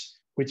provenance,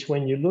 which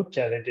when you look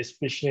at it,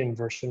 especially in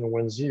version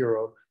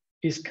 1.0,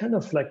 is kind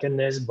of like an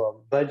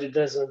SBOM, but it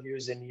doesn't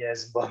use any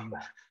SBOM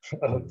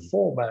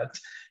format.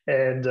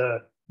 And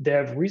they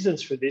have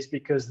reasons for this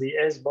because the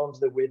SBOMs,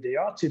 the way they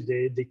are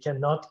today, they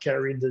cannot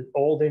carry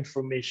all the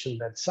information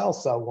that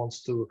SALSA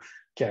wants to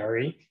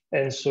carry.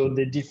 And so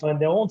they define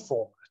their own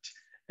format.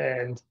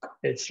 And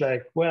it's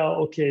like, well,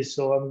 okay,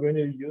 so I'm going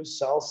to use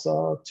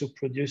SALSA to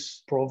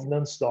produce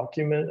provenance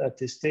document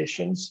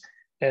attestations.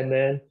 And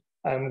then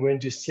I'm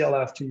going to still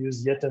have to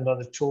use yet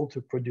another tool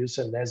to produce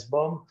an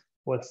SBOM.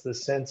 What's the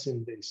sense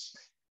in this?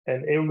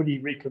 And everybody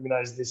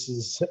recognizes this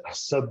is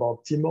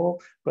suboptimal,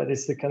 but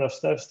it's the kind of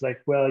stuff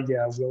like, well,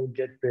 yeah, we'll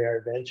get there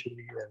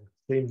eventually and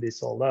clean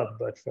this all up.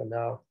 But for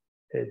now,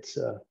 it's,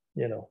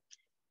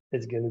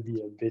 it's going to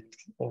be a bit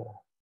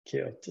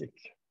chaotic.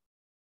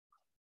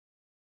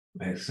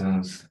 Makes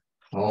sense.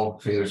 Well,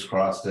 fingers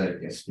crossed that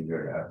it gets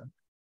figured out.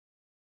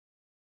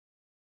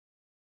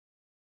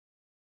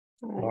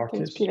 Marcus.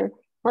 Thanks, Peter.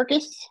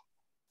 Marcus?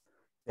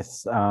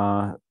 Yes,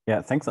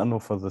 yeah, thanks, Arno,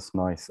 for this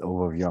nice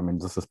overview. I mean,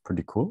 this is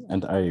pretty cool.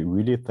 And I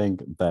really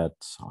think that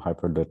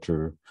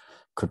Hyperledger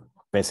could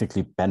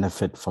basically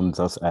benefit from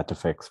those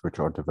artifacts which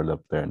are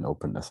developed there in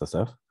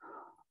OpenSSF.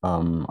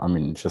 I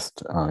mean,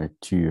 just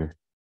to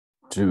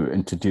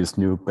introduce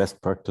new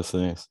best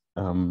practices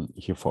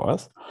here for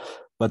us.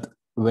 But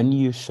when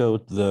you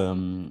showed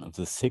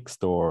the SIG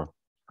store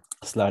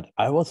slide,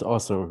 I was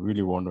also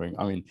really wondering,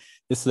 I mean,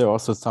 is there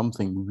also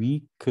something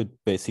we could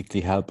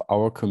basically help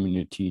our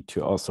community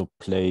to also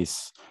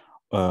place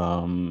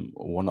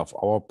one of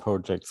our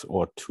projects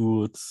or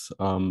tools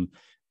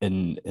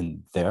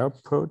in their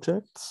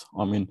projects?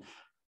 I mean,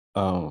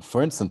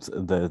 for instance,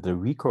 the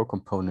Recall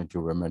component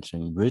you were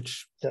mentioning,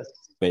 which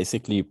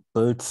basically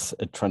builds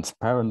a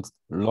transparent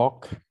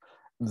log.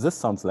 This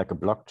sounds like a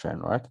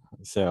blockchain, right?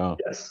 So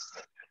yes.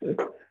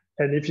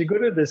 And if you go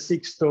to the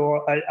SIG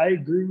store, I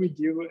agree with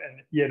you.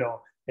 And,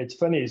 it's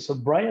funny. So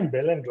Brian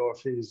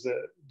Bellendorf is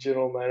the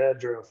general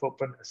manager of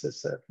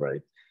OpenSSF,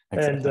 right?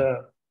 Exactly.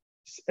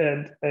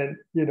 And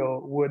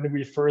when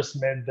we first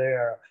met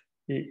there,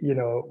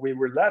 we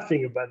were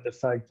laughing about the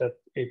fact that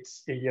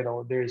it's,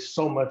 there's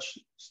so much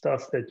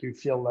stuff that you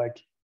feel like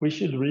we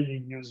should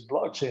really use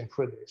blockchain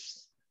for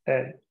this.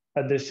 And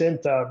at the same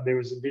time, there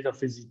was a bit of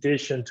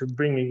hesitation to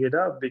bringing it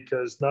up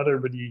because not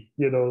everybody,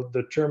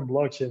 the term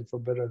blockchain, for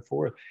better and for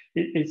worse,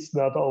 it's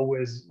not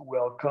always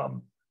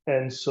welcome.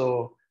 And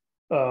so,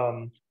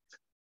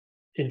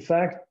 in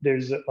fact,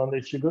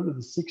 if you go to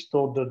the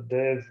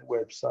sixstore.dev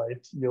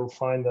website, you'll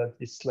find that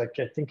it's like,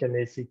 I think, an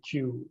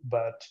FAQ,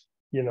 but,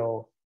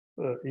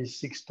 is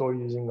Sixstore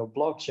using a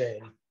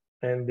blockchain?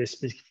 And they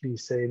specifically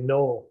say,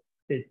 no,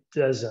 it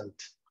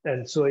doesn't.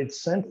 And so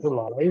it's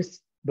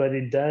centralized, but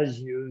it does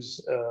use,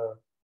 a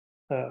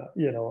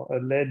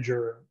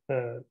ledger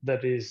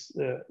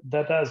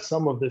that has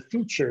some of the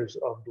features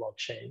of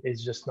blockchain.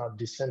 It's just not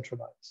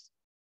decentralized.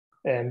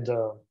 And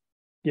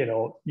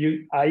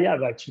I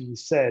have actually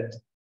said,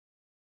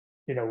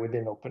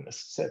 within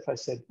OpenSSF, I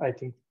said, I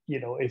think,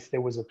 if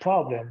there was a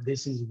problem,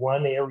 this is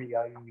one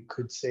area you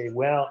could say,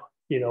 well,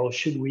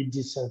 should we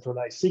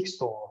decentralize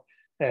Sixstore?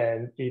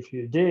 And if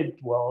you did,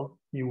 well,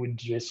 you would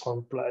just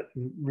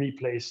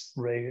replace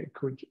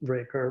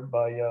Raker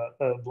by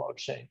a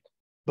blockchain.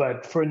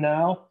 But for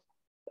now,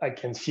 I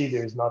can see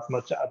there's not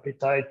much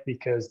appetite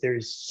because there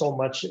is so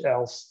much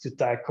else to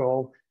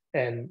tackle.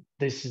 And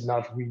this is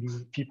not really,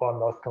 people are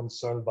not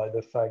concerned by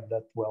the fact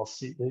that, well,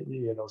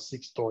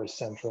 Sixstore is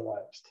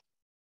centralized.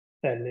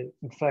 And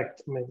in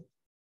fact, I mean,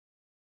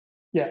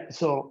 yeah,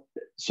 so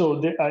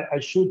I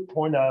should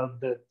point out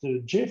that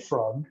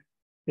JFrog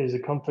is a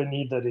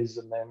company that is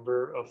a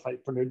member of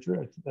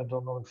Hyperledger. I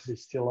don't know if they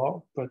still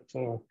are, but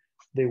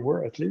they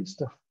were at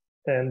least.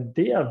 And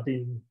they have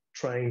been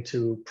trying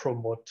to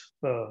promote,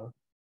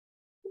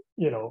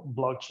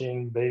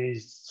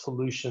 blockchain-based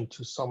solution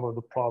to some of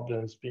the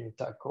problems being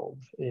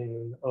tackled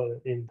in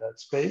that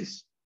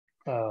space.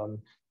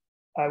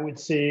 I would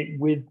say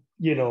with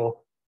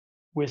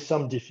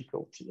some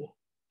difficulty,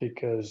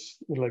 because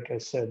like I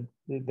said,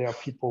 there are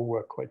people who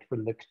are quite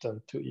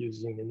reluctant to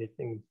using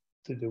anything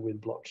to do with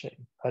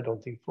blockchain. I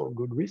don't think for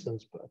good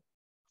reasons,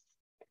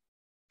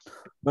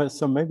 but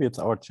so maybe it's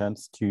our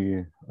chance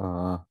to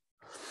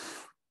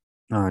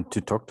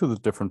talk to the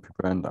different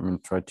people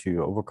and try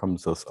to overcome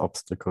those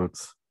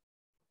obstacles.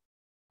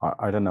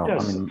 I don't know.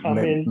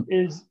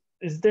 Yes,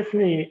 it's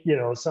definitely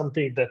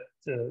something that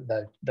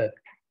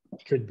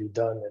could be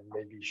done and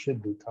maybe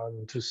should be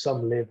done to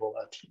some level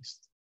at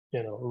least.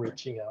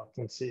 Reaching out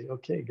and say,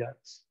 okay,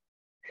 guys.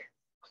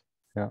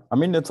 Yeah,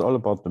 it's all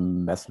about the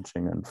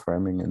messaging and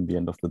framing in the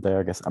end of the day,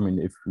 I guess.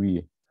 If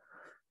we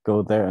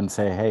go there and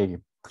say, hey,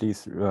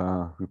 please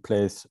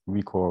replace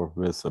Recor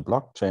with a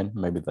blockchain,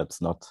 maybe that's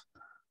not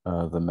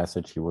the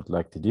message you would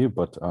like to do,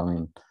 but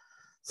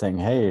saying,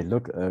 hey,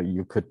 look,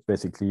 you could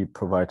basically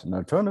provide an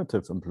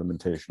alternative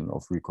implementation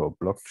of Recor,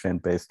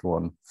 blockchain-based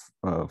one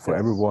for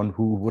everyone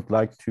who would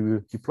like to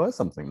deploy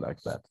something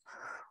like that,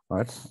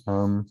 right?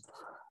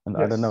 And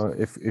I don't know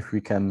if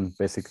we can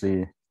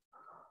basically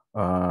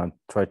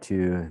try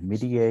to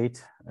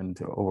mediate and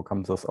to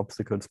overcome those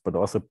obstacles, but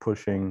also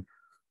pushing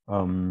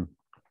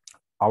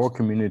our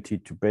community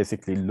to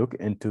basically look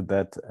into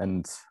that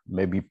and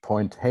maybe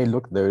point, hey,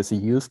 look, there is a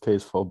use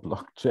case for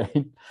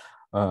blockchain.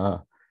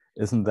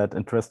 Isn't that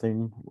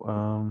interesting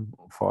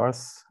for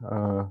us?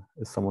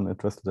 Is someone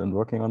interested in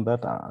working on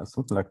that?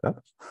 Something like that.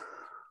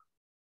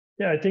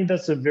 Yeah, I think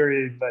that's a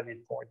very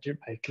valid point you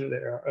make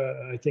there.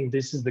 I think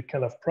this is the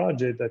kind of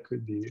project that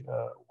could be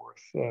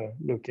worth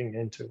looking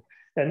into.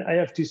 And I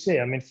have to say,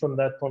 from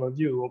that point of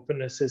view,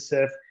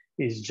 OpenSSF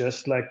is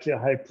just like a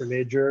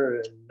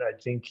Hyperledger, and I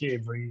think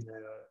every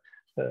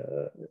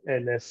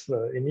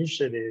NF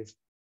initiative,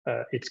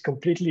 it's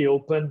completely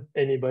open.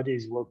 Anybody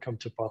is welcome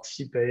to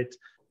participate.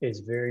 It's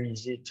very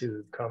easy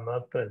to come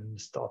up and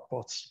start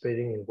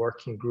participating in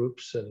working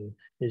groups, and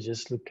you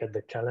just look at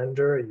the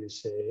calendar, you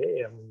say,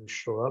 hey, I'm going to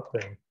show up,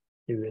 and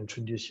you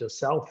introduce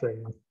yourself,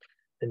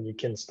 and you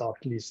can start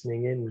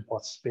listening in and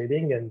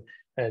participating,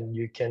 and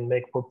you can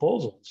make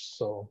proposals.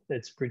 So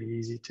it's pretty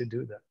easy to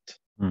do that.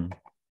 Mm.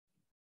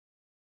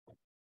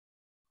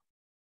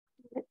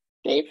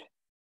 Dave?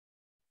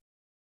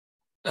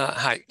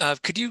 Hi,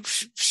 could you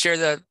share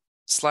that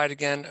slide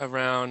again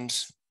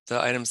around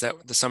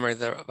the summary of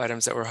the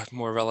items that were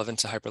more relevant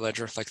to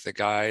Hyperledger, like the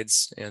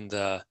guides and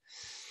the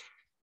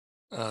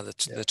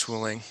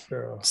tooling?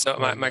 Sure. So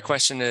my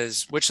question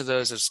is, which of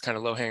those is kind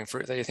of low-hanging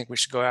fruit that you think we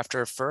should go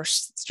after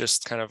first? It's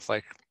just kind of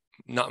like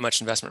not much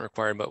investment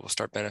required, but we'll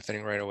start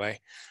benefiting right away.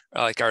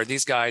 Are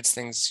these guides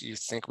things you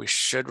think we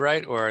should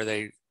write, or are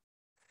they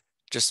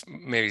just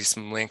maybe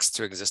some links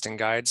to existing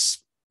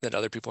guides that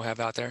other people have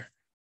out there?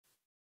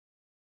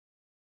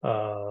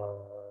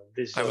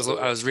 I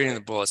was reading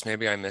the bullets.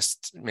 Maybe I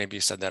missed. Maybe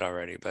you said that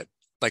already. But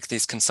like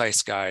these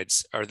concise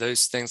guides, are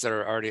those things that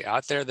are already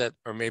out there that,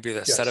 or maybe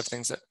the set of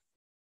things that?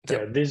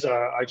 Yeah, these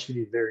are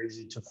actually very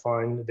easy to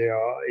find. They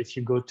are. If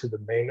you go to the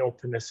main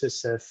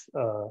OpenSSF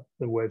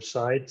the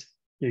website,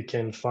 you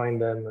can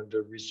find them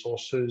under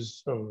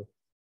resources on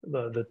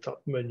the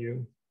top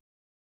menu,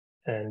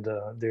 and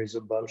there's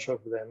a bunch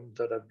of them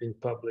that have been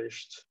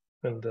published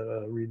and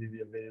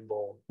really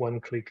available one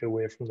click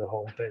away from the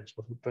homepage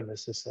of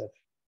OpenSSF.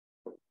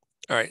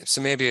 All right,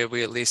 so maybe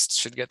we at least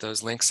should get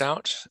those links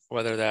out,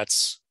 whether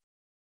that's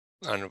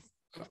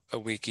a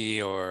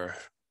wiki or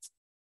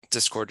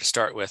Discord to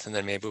start with, and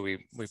then maybe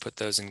we put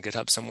those in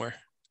GitHub somewhere.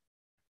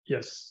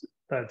 Yes,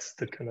 that's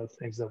the kind of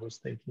things I was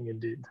thinking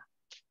indeed.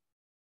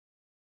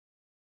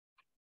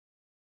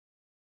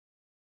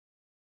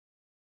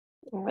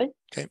 All right.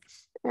 Okay.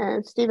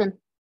 And Stephen.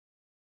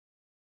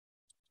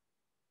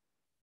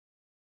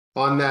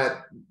 On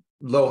that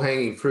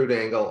low-hanging fruit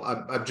angle,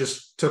 I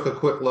just took a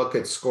quick look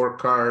at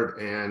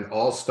Scorecard and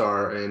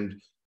All-Star, and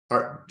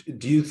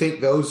do you think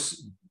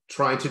those,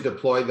 trying to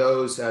deploy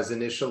those as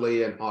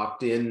initially an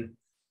opt-in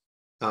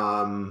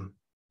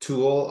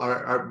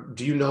tool,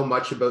 do you know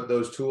much about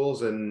those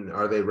tools, and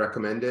are they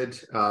recommended?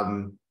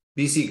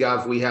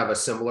 BCGov, we have a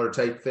similar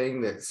type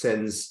thing that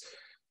sends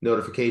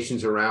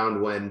notifications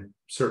around when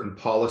certain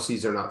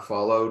policies are not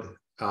followed.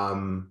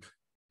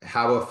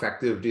 How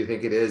effective do you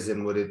think it is,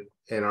 and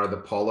are the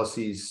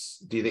policies,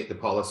 do you think the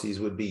policies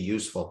would be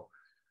useful?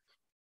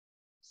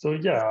 So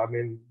yeah, I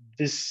mean,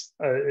 this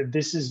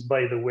is,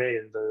 by the way,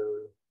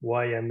 the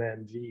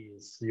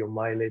YMMVs, your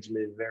mileage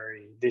may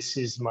vary. This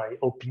is my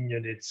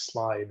opinionated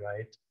slide,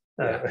 right?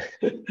 Yeah.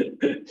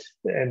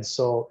 And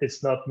so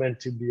it's not meant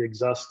to be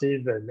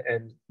exhaustive,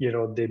 and you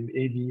know, there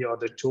may be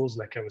other tools,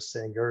 like I was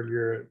saying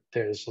earlier.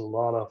 There's a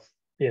lot of,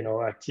 you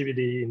know,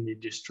 activity in the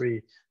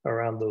industry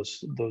around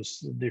those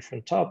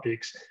different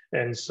topics,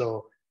 and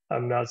so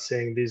I'm not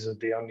saying these are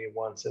the only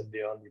ones and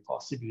the only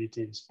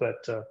possibilities,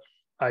 but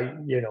I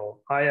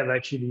have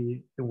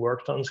actually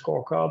worked on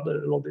Scorecard a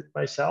little bit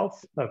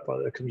myself. I've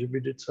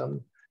contributed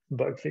some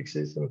bug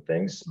fixes and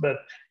things, but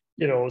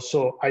you know,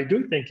 so I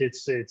do think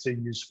it's a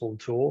useful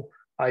tool.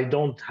 I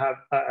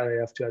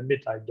have to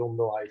admit, I don't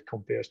know how it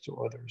compares to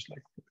others,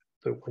 like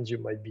the ones you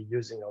might be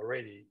using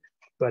already.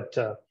 But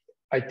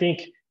I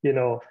think, you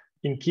know,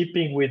 in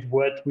keeping with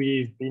what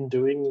we've been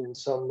doing in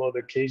some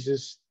other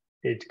cases,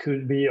 it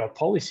could be, a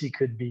policy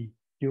could be,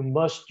 you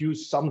must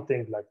use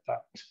something like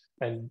that.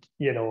 And,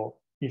 you know,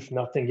 if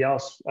nothing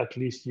else, at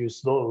least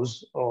use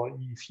those. Or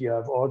if you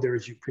have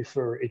others you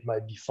prefer, it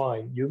might be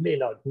fine. You may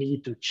not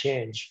need to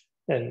change.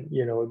 And,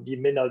 you know, you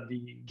may not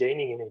be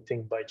gaining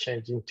anything by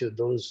changing to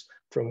those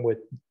from what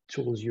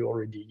tools you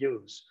already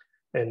use.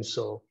 And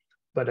so,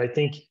 but I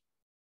think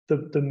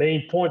the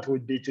main point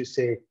would be to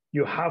say,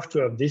 you have to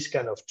have this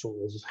kind of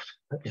tools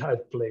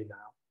at play now.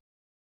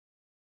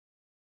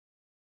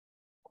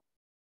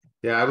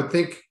 Yeah, I would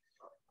think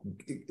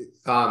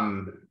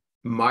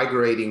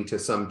migrating to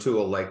some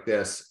tool like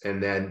this,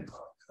 and then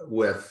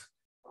with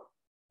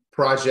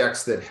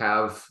projects that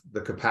have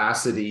the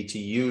capacity to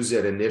use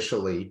it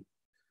initially,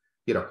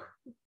 you know,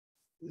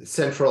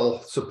 central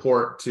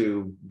support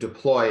to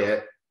deploy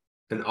it,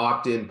 an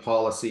opt-in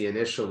policy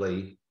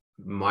initially,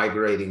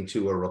 migrating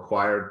to a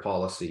required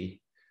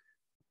policy.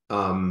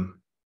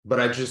 But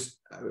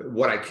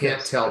what I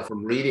can't tell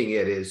from reading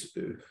it is,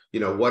 you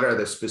know, what are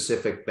the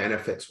specific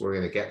benefits we're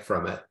going to get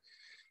from it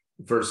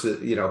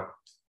versus, you know,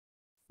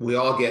 we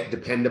all get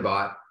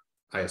Dependabot.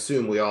 I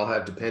assume we all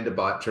have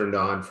Dependabot turned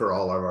on for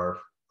all of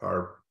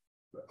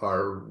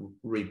our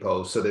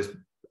repos. So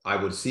I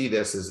would see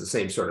this as the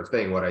same sort of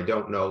thing. What I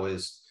don't know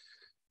is,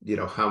 you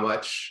know, how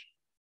much,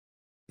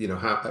 you know,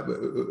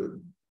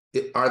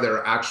 are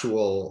there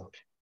actual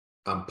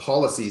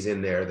policies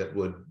in there that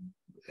would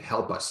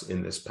help us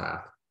in this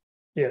path?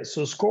 Yeah,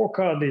 so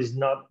Scorecard is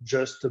not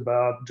just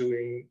about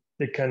doing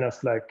the kind of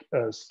like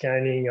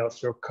scanning of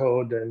your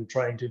code and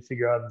trying to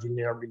figure out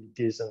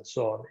vulnerabilities and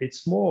so on.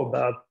 It's more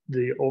about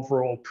the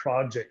overall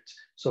project.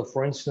 So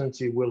for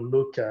instance, it will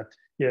look at,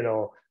 you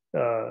know,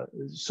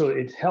 so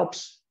it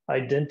helps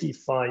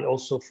identify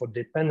also for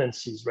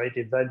dependencies, right?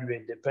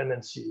 Evaluate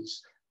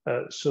dependencies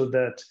so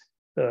that,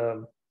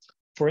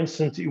 for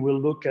instance, it will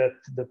look at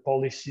the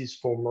policies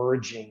for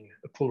merging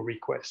pull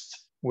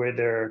requests,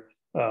 whether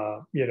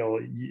you know,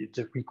 it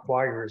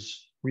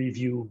requires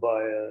review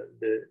by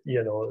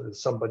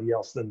somebody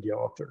else than the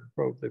author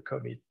of the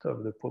commit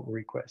of the pull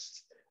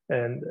request.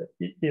 And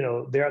you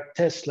know, there are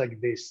tests like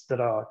this that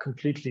are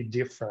completely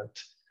different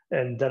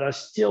and that are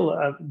still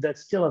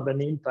have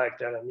an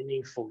impact and are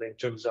meaningful in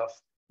terms of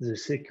the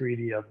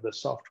security of the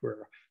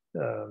software.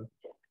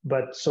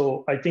 But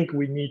so I think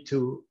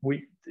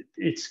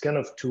it's kind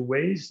of two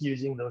ways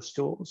using those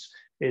tools.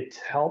 It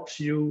helps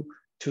you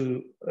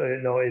to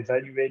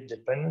evaluate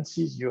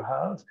dependencies you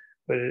have,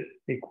 but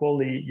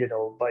equally, you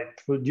know, by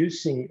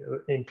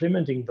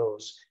implementing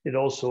those, it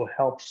also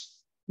helps,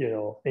 you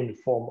know,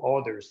 inform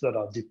others that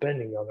are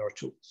depending on our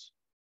tools.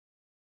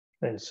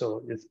 And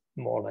so it's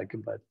more like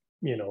about,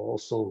 you know,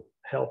 also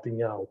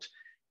helping out.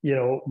 You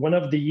know, one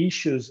of the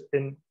issues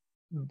in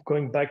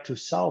going back to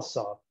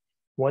Salsa,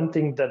 one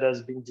thing that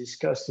has been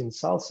discussed in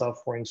Salsa,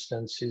 for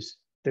instance, is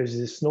there's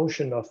this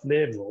notion of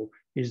level.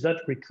 Is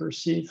that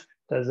recursive?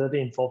 Does that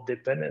involve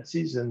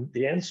dependencies? And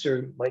the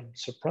answer might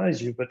surprise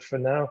you, but for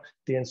now,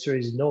 the answer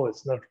is no,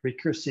 it's not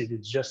recursive.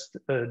 It's just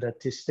an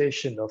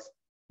attestation of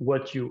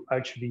what you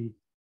actually,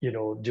 you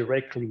know,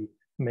 directly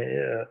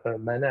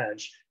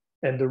manage.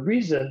 And the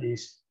reason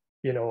is,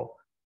 you know,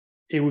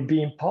 it would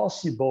be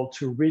impossible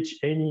to reach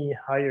any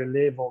higher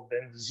level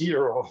than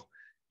 0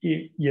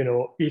 you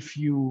know, if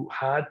you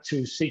had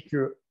to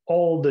secure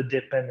all the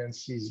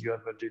dependencies you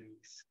have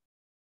underneath.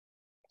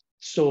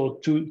 So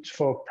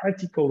for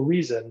practical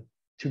reason,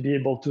 to be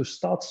able to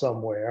start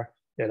somewhere,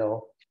 you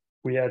know,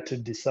 we had to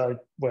decide,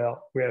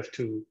 well, we have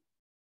to,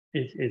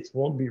 it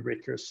won't be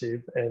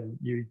recursive, and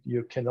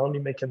you can only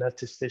make an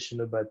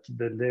attestation about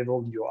the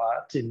level you're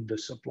at in the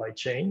supply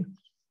chain.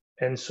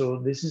 And so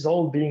this is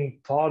all being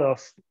part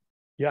of,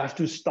 you have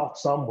to start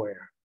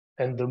somewhere.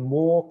 And the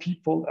more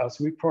people, as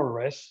we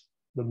progress,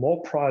 the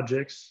more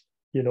projects,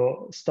 you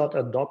know, start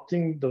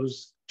adopting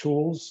those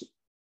tools,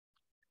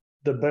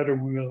 the better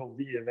we will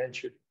be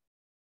eventually.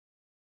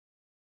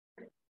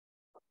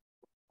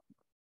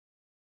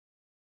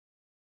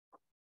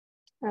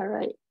 All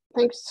right.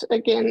 Thanks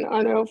again,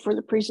 Arno, for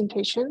the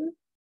presentation.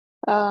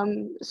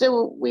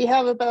 So we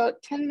have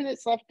about 10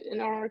 minutes left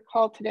in our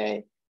call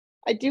today.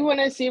 I do want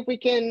to see if we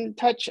can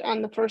touch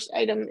on the first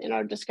item in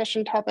our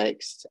discussion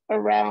topics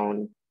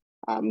around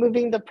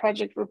moving the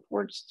project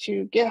reports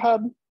to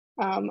GitHub.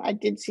 I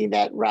did see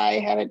that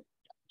Rai had a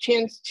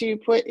chance to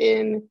put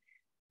in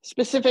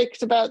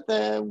specifics about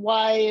the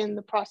why and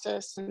the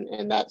process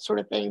and that sort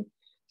of thing.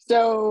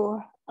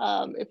 So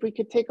if we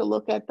could take a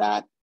look at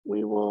that,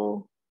 we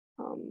will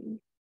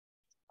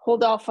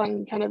hold off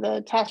on kind of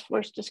the task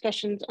force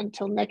discussions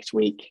until next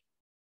week.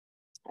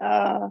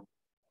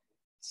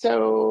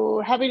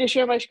 So happy to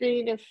share my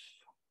screen if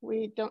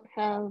we don't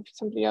have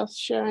somebody else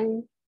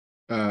sharing.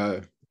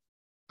 I'm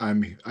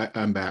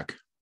back.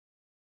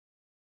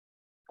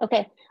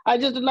 Okay, I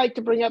just would like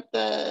to bring up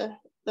the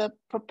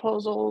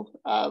proposal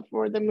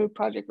for the move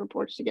project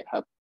reports to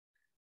GitHub.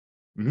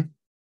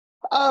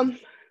 Mm-hmm.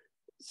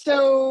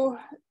 So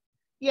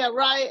yeah,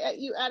 Rai,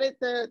 you added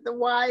the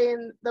why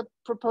and the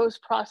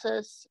proposed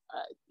process.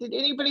 Did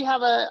anybody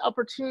have an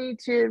opportunity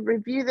to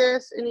review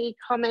this? Any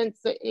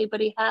comments that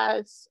anybody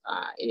has?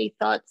 Any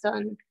thoughts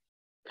on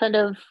kind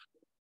of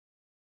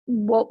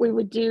what we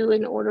would do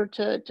in order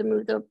to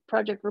move the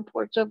project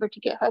reports over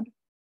to GitHub?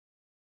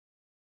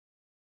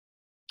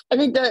 I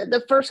think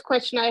the first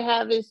question I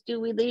have is, do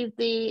we leave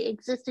the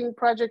existing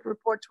project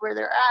reports where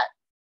they're at,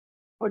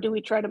 or do we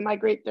try to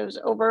migrate those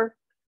over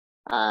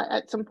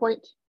at some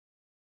point?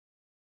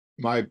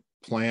 My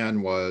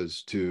plan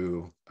was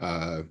to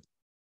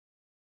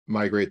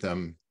migrate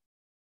them,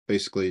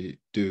 basically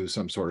do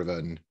some sort of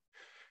an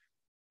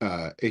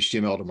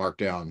HTML to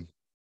Markdown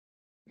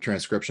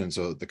transcription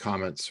so that the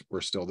comments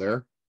were still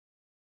there.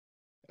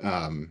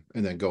 And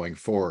then going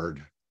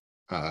forward,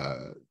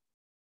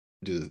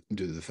 do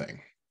the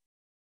thing.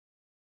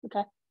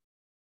 Okay.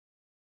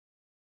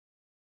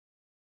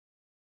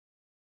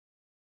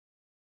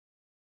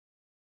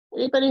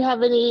 Anybody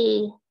have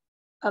any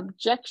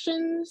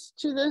objections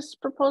to this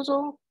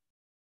proposal?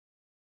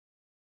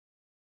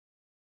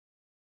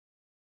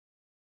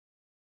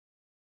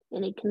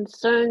 Any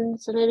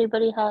concerns that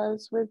anybody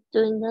has with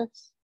doing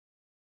this?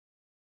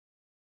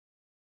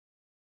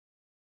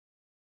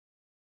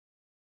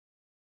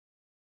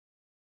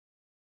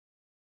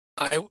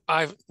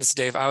 This is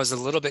Dave. I was a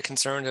little bit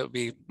concerned it would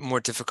be more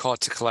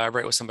difficult to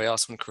collaborate with somebody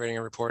else when creating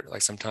a report.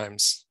 Like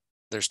sometimes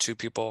there's two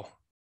people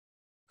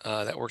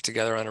that work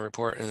together on a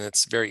report, and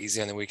it's very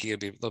easy on the wiki. It'd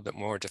be a little bit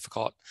more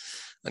difficult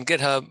on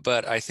GitHub,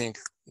 but I think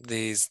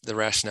the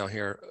rationale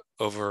here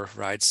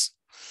overrides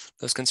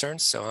those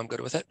concerns, so I'm good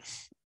with it.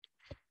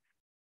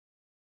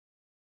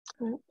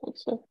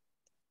 Thanks, Dave.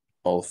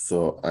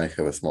 Also, I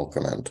have a small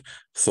comment.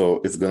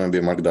 So it's going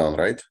to be Markdown,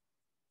 right?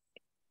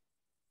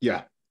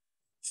 Yeah.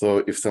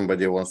 So if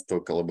somebody wants to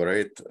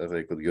collaborate,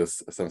 they could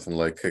use something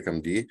like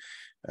HackMD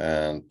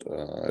and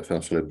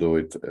essentially do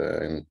it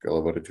in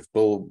collaborative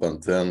tool,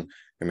 but then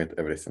commit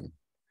everything.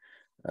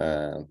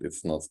 And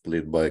it's not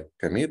split by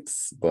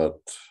commits, but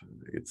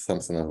it's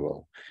something as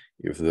well,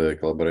 if the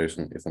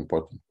collaboration is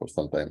important for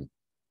some time.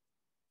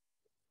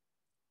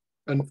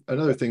 And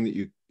another thing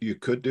that you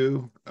could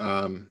do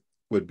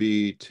would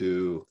be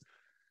to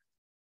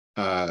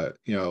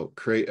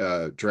create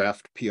a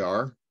draft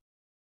PR.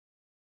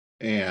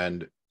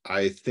 And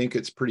I think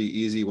it's pretty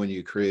easy when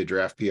you create a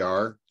draft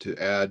PR to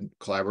add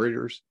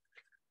collaborators.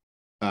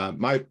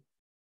 My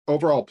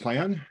overall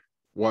plan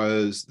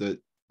was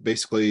that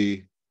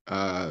basically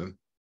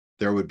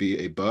there would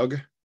be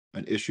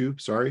an issue,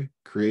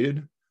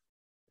 created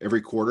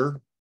every quarter,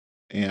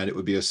 and it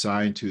would be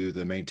assigned to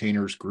the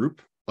maintainers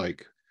group,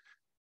 like,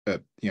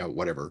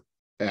 whatever,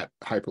 at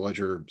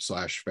Hyperledger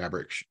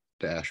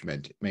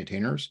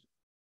 /fabric-maintainers.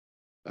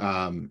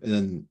 And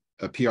then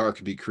a PR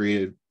could be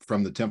created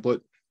from the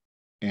template,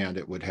 and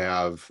it would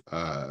have,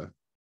 the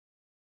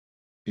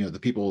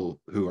people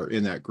who are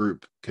in that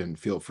group can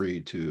feel free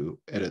to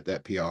edit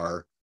that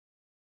PR.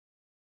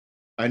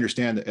 I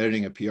understand that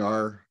editing a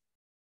PR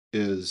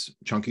is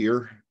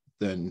chunkier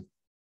than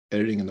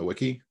editing in the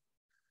wiki,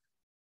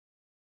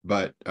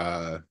 but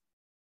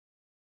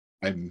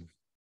I'm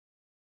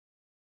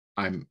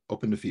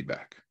open to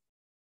feedback.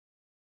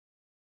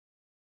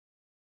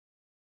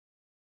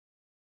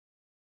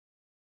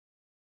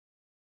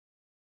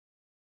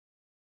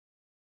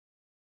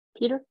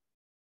 Peter?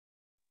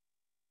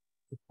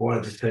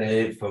 Wanted to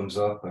say thumbs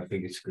up. I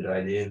think it's a good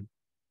idea.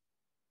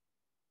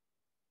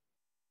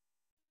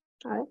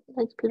 All right,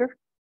 thanks, Peter.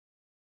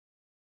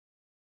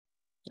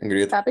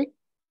 Agreed. Happy?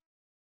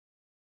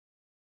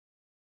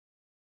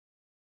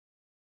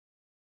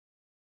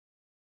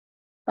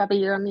 Bobby,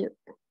 you're on mute.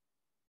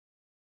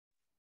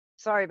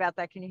 Sorry about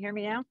that. Can you hear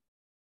me now?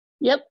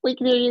 Yep, we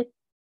can hear you.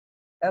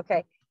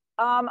 Okay.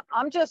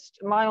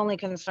 My only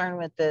concern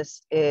with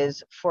this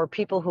is for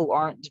people who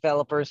aren't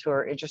developers who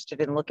are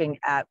interested in looking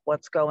at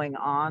what's going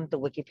on, the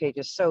wiki page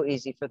is so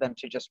easy for them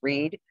to just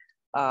read.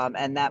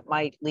 And that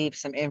might leave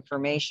some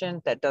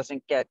information that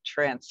doesn't get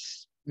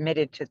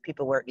transmitted to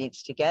people where it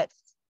needs to get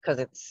because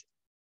it's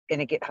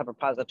in a GitHub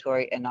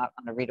repository and not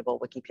on a readable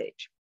wiki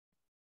page.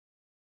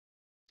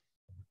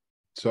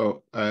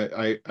 So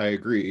I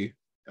agree.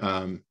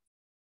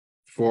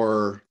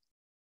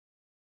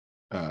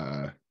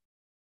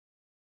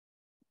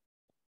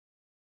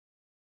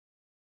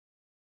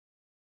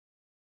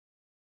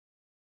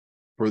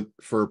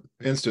 For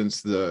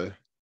instance,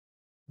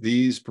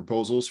 these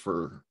proposals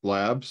for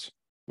labs,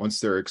 once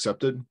they're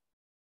accepted,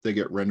 they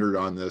get rendered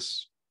on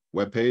this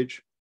web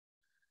page.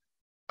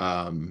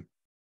 And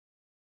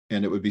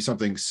it would be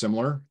something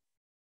similar,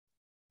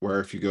 where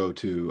if you go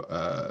to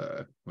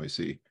let me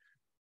see.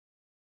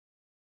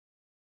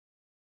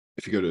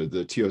 If you go to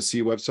the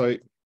TOC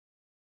website,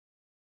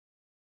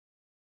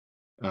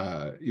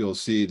 you'll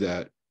see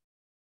that,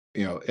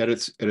 you know,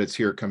 edits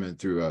here come in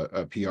through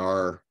a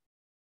PR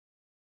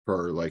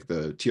for like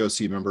the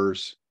TOC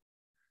members.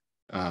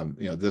 You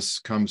know, this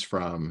comes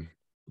from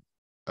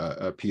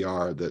a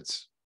PR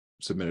that's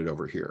submitted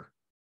over here.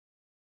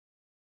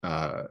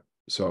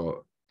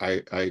 So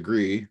I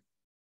agree.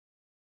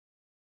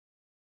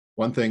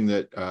 One thing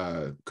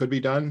that could be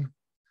done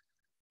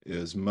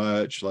is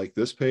much like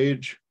this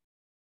page.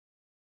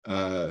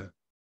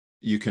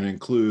 You can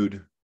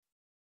include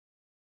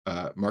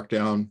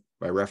markdown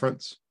by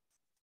reference.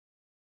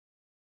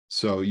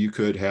 So you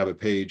could have a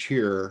page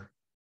here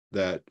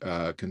that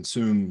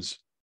consumes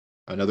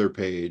another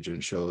page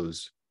and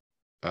shows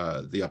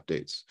the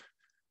updates.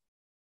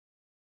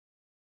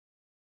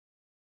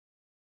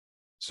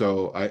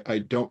 So I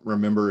don't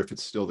remember if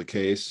it's still the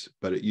case,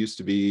 but it used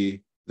to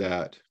be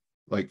that,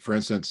 like, for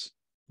instance,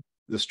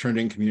 this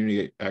trending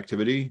community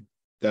activity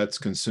that's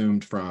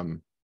consumed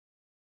from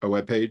a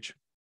web page,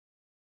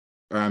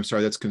 or I'm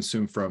sorry, that's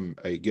consumed from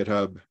a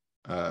GitHub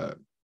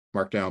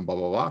markdown, blah,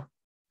 blah, blah.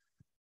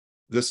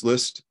 This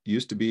list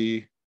used to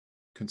be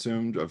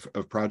consumed of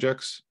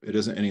projects. It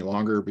isn't any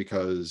longer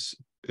because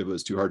it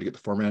was too hard to get the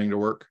formatting to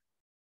work.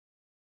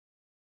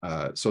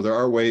 So there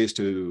are ways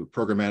to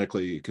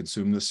programmatically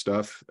consume this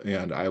stuff,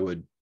 and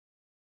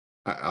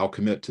I'll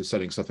commit to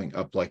setting something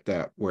up like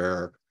that,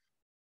 where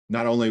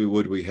not only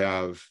would we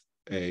have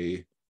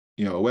a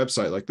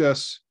website like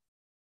this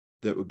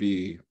that would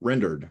be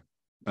rendered,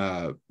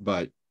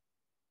 but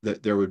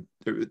that there would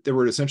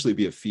essentially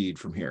be a feed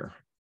from here.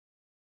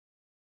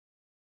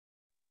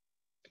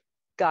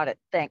 Got it.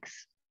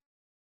 Thanks.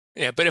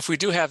 Yeah, but if we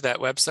do have that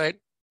website,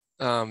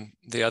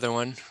 the other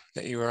one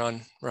that you were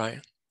on,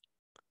 Ryan.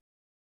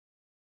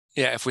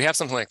 Yeah, if we have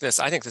something like this,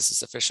 I think this is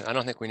sufficient. I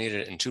don't think we need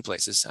it in two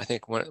places. I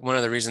think one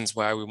of the reasons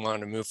why we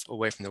want to move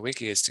away from the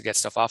wiki is to get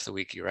stuff off the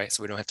wiki, right?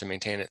 So we don't have to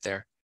maintain it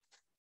there.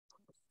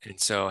 And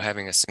so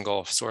having a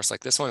single source like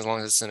this one, as long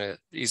as it's in an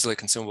easily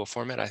consumable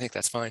format, I think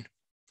that's fine.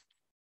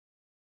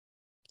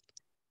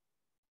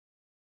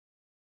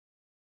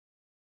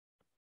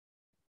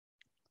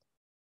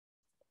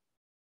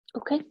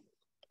 Okay.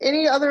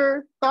 Any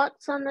other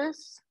thoughts on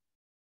this?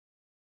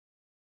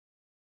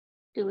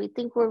 Do we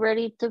think we're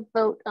ready to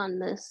vote on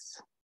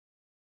this?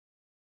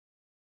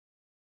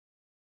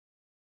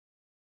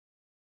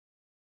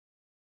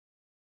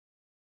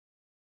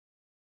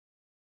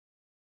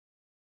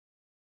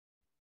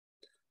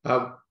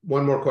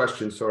 One more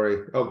question,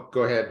 sorry. Oh,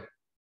 go ahead.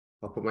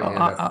 I'll put my hand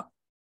up.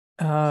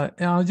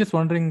 I was just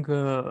wondering,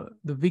 the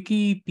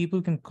wiki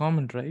people can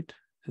comment, right?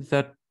 Is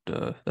that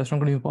that's not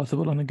going to be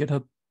possible on a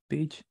GitHub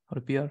page or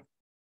a PR?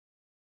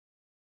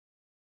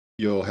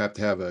 You'll have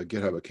to have a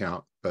GitHub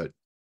account, but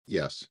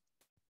yes.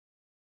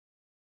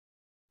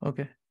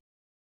 Okay.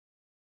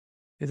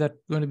 Is that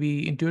going to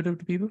be intuitive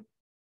to people?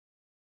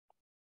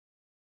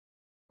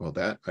 Well,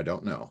 that I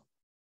don't know.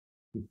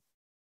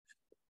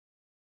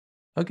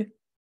 Okay.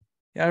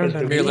 Yeah, I don't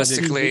have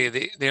realistically,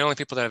 the only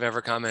people that have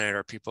ever commented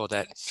are people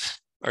that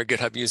are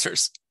GitHub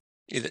users,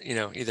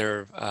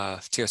 either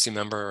TOC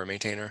member or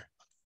maintainer.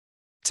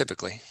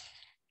 Typically,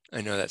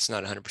 I know that's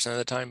not 100% of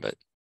the time, but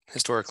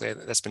historically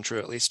that's been true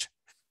at least.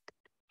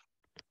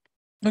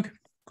 Okay,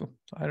 cool.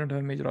 I don't have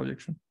a major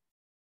objection.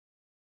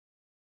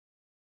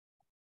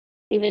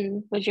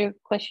 Stephen, was your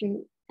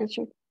question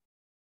answered?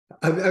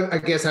 I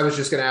guess I was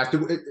just going to ask,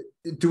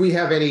 do we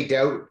have any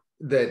doubt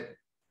that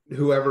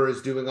whoever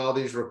is doing all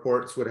these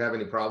reports would have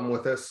any problem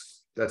with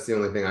this? That's the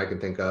only thing I can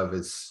think of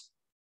is,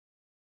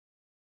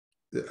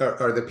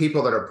 are the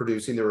people that are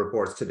producing the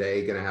reports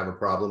today going to have a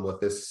problem with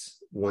this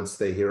once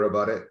they hear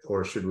about it?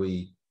 Or should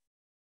we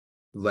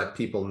let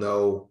people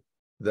know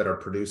that are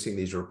producing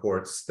these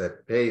reports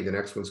that, hey, the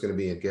next one's going to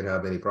be in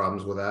GitHub. Any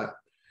problems with that?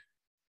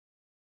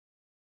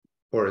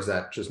 Or is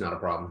that just not a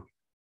problem?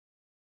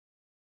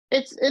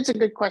 It's a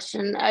good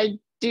question. I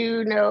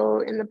do know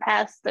in the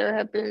past there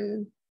have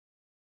been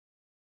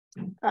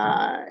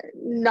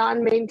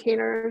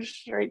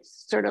non-maintainers, right,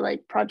 sort of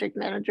like project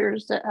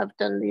managers that have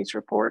done these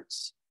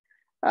reports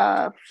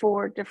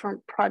for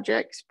different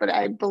projects, but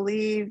I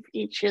believe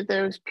each of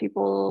those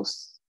people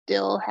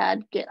still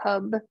had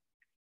GitHub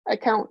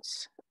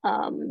accounts.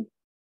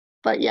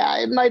 But yeah,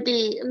 it might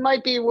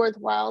be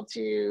worthwhile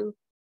to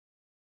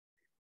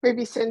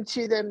maybe send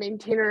to the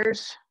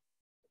maintainers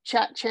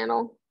chat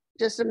channel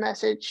just a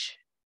message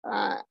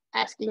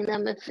asking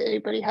them if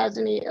anybody has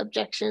any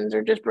objections,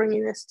 or just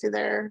bringing this to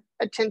their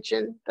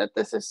attention that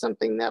this is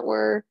something that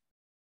we're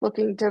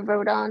looking to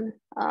vote on,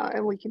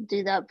 and we can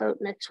do that vote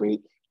next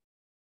week.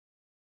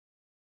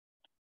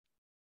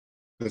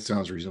 That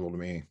sounds reasonable to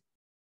me.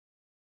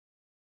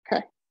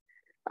 Okay.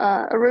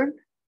 Arun?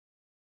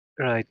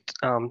 Right.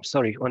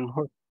 Sorry, one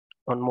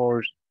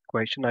more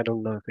question. I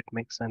don't know if it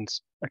makes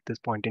sense at this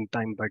point in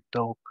time, but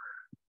though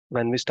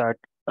when we start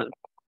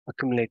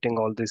accumulating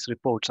all these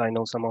reports, I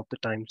know some of the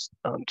times,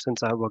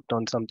 since I worked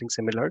on something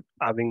similar,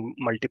 having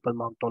multiple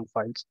markdown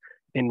files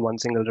in one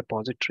single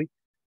repository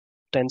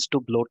tends to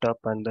bloat up,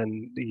 and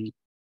then it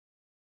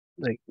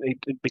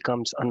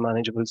becomes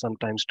unmanageable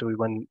sometimes to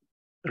even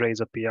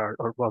raise a PR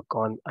or work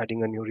on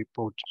adding a new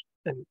report.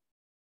 And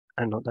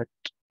I know that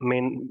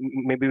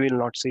maybe we'll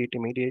not see it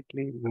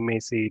immediately. We may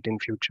see it in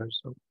future.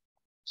 So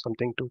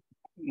something to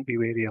be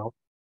wary of.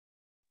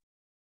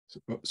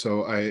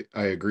 So I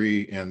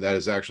agree, and that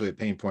is actually a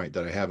pain point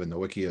that I have in the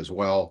wiki as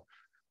well.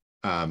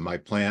 My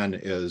plan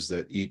is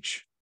that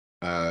each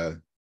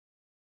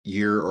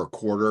year or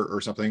quarter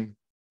or something,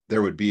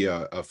 there would be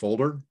a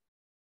folder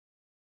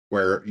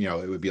where, you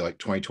know, it would be like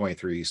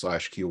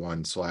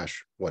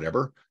 2023/Q1/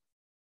 whatever.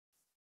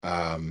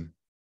 And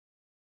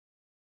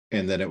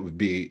then it would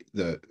be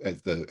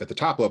at the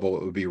top level,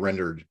 it would be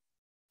rendered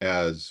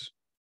as,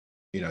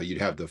 you know,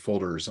 you'd have the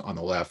folders on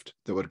the left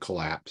that would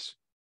collapse.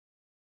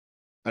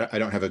 I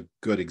don't have a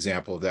good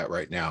example of that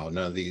right now.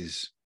 None of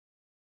these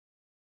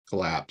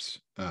collapse,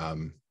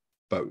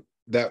 but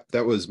that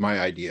was my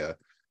idea.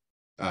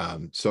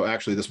 So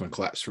actually this one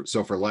collapsed.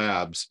 So for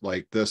labs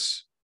like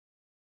this,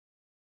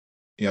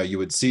 you know, you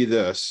would see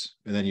this,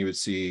 and then you would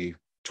see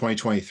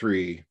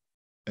 2023,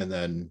 and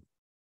then,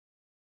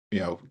 you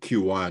know,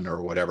 Q1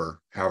 or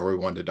whatever, however we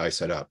wanted to dice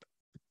it up.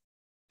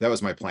 That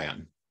was my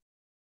plan.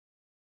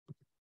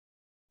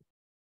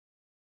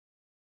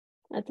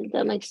 I think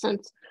that makes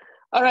sense.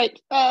 All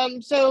right,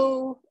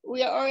 so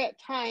we are at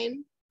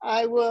time.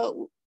 I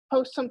will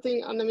post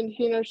something on the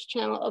maintainers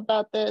channel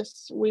about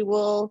this. We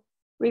will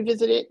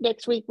revisit it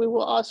next week. We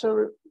will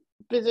also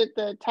visit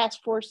the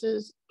task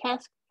forces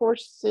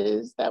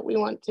that we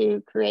want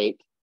to create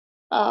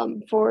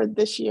for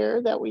this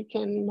year that we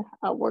can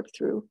work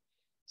through.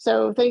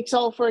 So thanks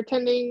all for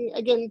attending.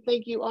 Again,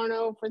 thank you,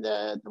 Arno, for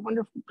the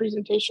wonderful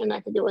presentation.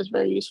 I think it was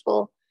very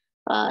useful.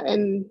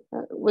 And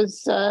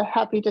was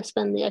happy to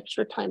spend the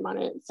extra time on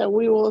it. So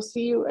we will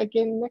see you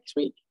again next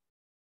week.